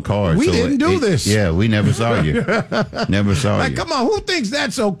it was on a card. We didn't do this. Yeah, we never saw you. Never saw like, you. Come on, who thinks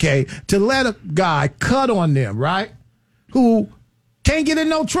that's okay to let a guy cut on them, right? Who can't get in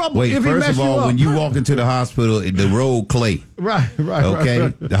no trouble. Wait, if first he of all, when you walk into the hospital, the road clay. Right.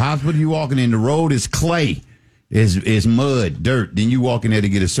 Okay? The hospital you walking in, the road is clay. Is mud, dirt. Then you walk in there to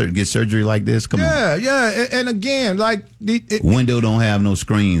get surgery like this? Come on. Yeah. And again, like... window don't have no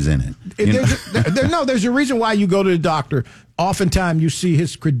screens in it. There's a reason why you go to the doctor. Oftentimes you see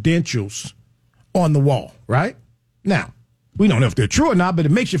his credentials on the wall, right? Now, we don't know if they're true or not, but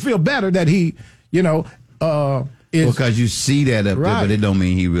it makes you feel better that he, because you see that up there, but it don't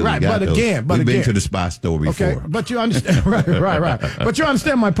mean he really got those. We've been to the spy store before. Okay, but you understand, right. But you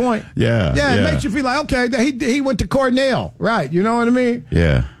understand my point. Yeah. It makes you feel like, okay, he went to Cornell, right? You know what I mean?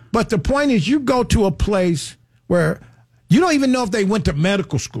 Yeah. But the point is, you go to a place where you don't even know if they went to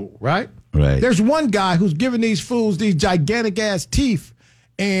medical school, right? Right. There's one guy who's giving these fools these gigantic ass teeth.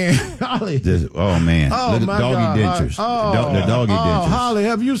 And Holly, oh man, look at doggy dentures. The doggy dentures. Holly,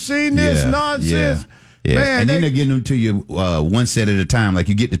 have you seen this nonsense? Yeah, man, and then they're getting them to you one set at a time. Like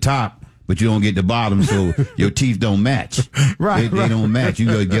you get the top, but you don't get the bottom, so your teeth don't match. They don't match.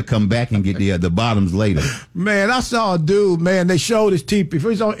 You come back and get the bottoms later. Man, I saw a dude. Man, they showed his teeth before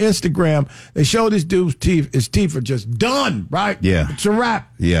he's on Instagram. They showed this dude's teeth. His teeth are just done. Right? Yeah, it's a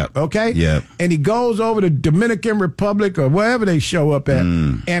wrap. Yeah. Okay. Yeah. And he goes over to Dominican Republic or wherever they show up at,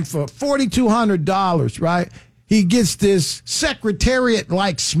 and for $4,200, right? He gets this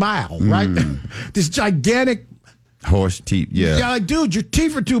secretariat-like smile, right? This gigantic horse teeth, yeah. Yeah, like, dude, your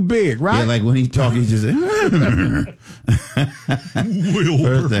teeth are too big, right? Yeah, like when he talks, he just...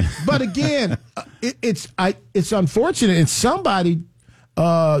 But again, it's unfortunate, and somebody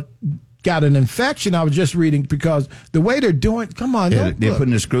got an infection. I was just reading because the way they're doing, come on, they're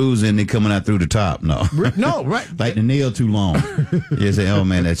putting the screws in, they're coming out through the top. No, right, like the nail too long. You say, oh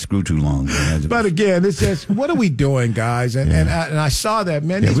man, that screw too long. Man. But again, it's just, what are we doing, guys? And I saw that,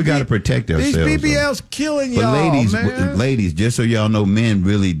 man. Yeah, we got to protect ourselves. These BBLs killing y'all, man. Ladies, just so y'all know, men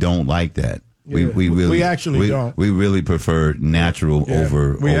really don't like that. Yeah, we actually don't. We really prefer natural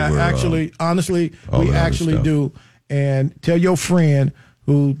over. Honestly, we actually do. And tell your friend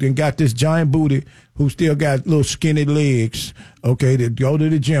who then got this giant booty, who still got little skinny legs, okay, to go to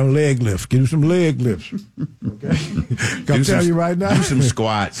the gym, leg lifts. Give him some leg lifts. Okay? Tell you right now. Do some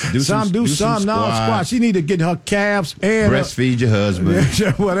squats. Do some squats. She need to get her calves and breastfeed your husband.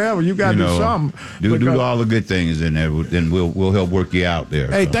 Whatever. You got to do something. Do all the good things in there, and we'll help work you out there.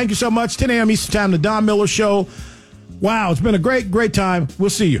 Hey, thank you so much. 10 a.m. Eastern Time, the Don Miller Show. Wow, it's been a great time.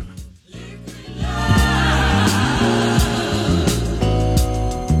 We'll see you.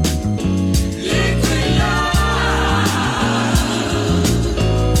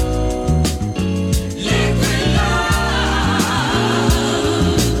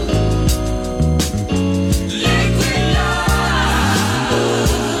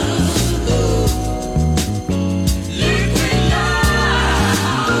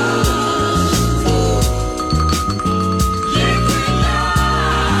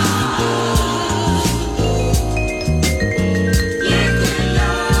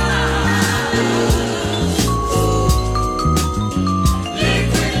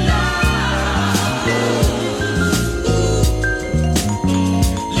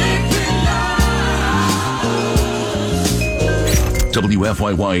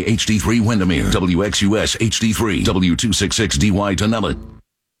 WFYY HD3 Windermere, WXUS HD3, W266DY Tunellen.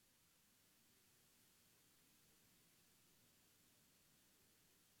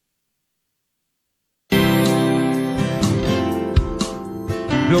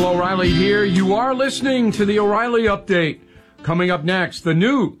 Bill O'Reilly here. You are listening to the O'Reilly Update. Coming up next, the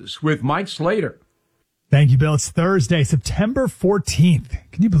news with Mike Slater. Thank you, Bill. It's Thursday, September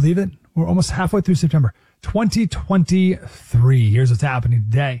 14th. Can you believe it? We're almost halfway through September 2023. Here's what's happening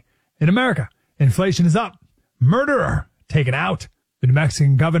today in America. Inflation is up. Murderer taken out. The New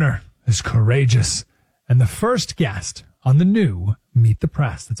Mexican governor is courageous. And the first guest on the new Meet the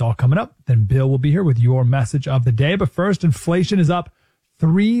Press. That's all coming up. Then Bill will be here with your message of the day. But first, inflation is up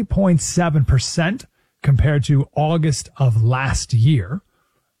 3.7% compared to August of last year.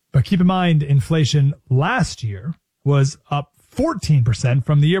 But keep in mind, inflation last year was up 14%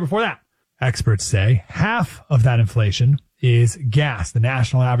 from the year before that. Experts say half of that inflation is gas. The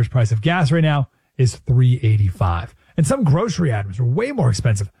national average price of gas right now is $3.85. And some grocery items are way more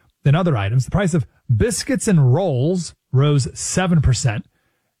expensive than other items. The price of biscuits and rolls rose 7%.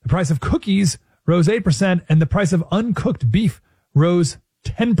 The price of cookies rose 8%. And the price of uncooked beef rose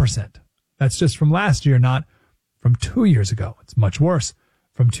 10%. That's just from last year, not from 2 years ago. It's much worse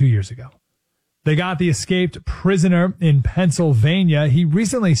from 2 years ago. They got the escaped prisoner in Pennsylvania. He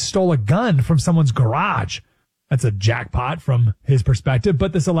recently stole a gun from someone's garage. That's a jackpot from his perspective,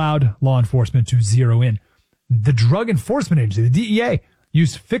 but this allowed law enforcement to zero in. The Drug Enforcement Agency, the DEA,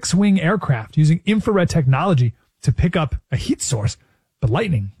 used fixed-wing aircraft using infrared technology to pick up a heat source, but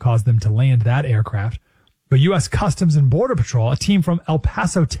lightning caused them to land that aircraft. But U.S. Customs and Border Patrol, a team from El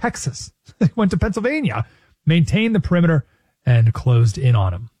Paso, Texas, went to Pennsylvania, maintained the perimeter, and closed in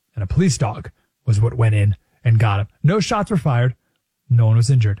on him. And a police dog was what went in and got him. No shots were fired. No one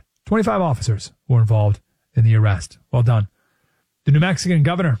was injured. 25 officers were involved in the arrest. Well done. The New Mexican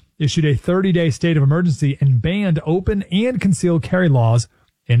governor issued a 30-day state of emergency and banned open and concealed carry laws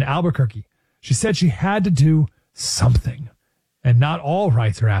in Albuquerque. She said she had to do something, and not all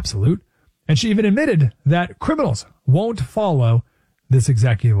rights are absolute. And she even admitted that criminals won't follow this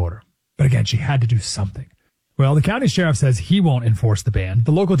executive order. But again, she had to do something. Well, the county sheriff says he won't enforce the ban.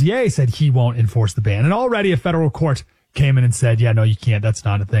 The local DA said he won't enforce the ban. And already a federal court came in and said, yeah, no, you can't. That's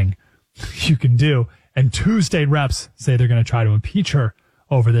not a thing you can do. And 2 state reps say they're going to try to impeach her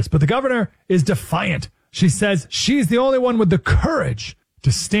over this. But the governor is defiant. She says she's the only one with the courage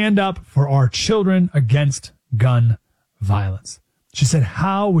to stand up for our children against gun violence. She said,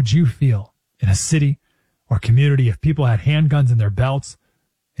 how would you feel in a city or community if people had handguns in their belts,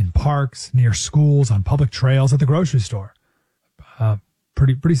 in parks, near schools, on public trails, at the grocery store?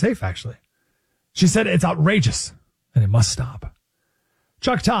 Pretty safe, actually. She said it's outrageous and it must stop.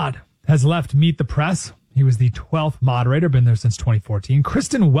 Chuck Todd has left Meet the Press. He was the 12th moderator, been there since 2014.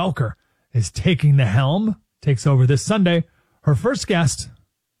 Kristen Welker is taking the helm, takes over this Sunday. Her first guest,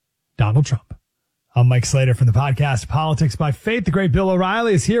 Donald Trump. I'm Mike Slater from the podcast Politics by Faith. The great Bill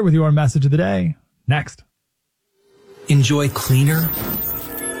O'Reilly is here with your message of the day. Next. Enjoy cleaner,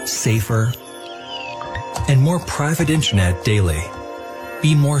 safer, and more private internet daily.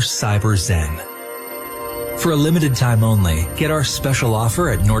 Be more cyber zen. For a limited time only, get our special offer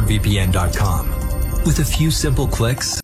at nordvpn.com. With a few simple clicks,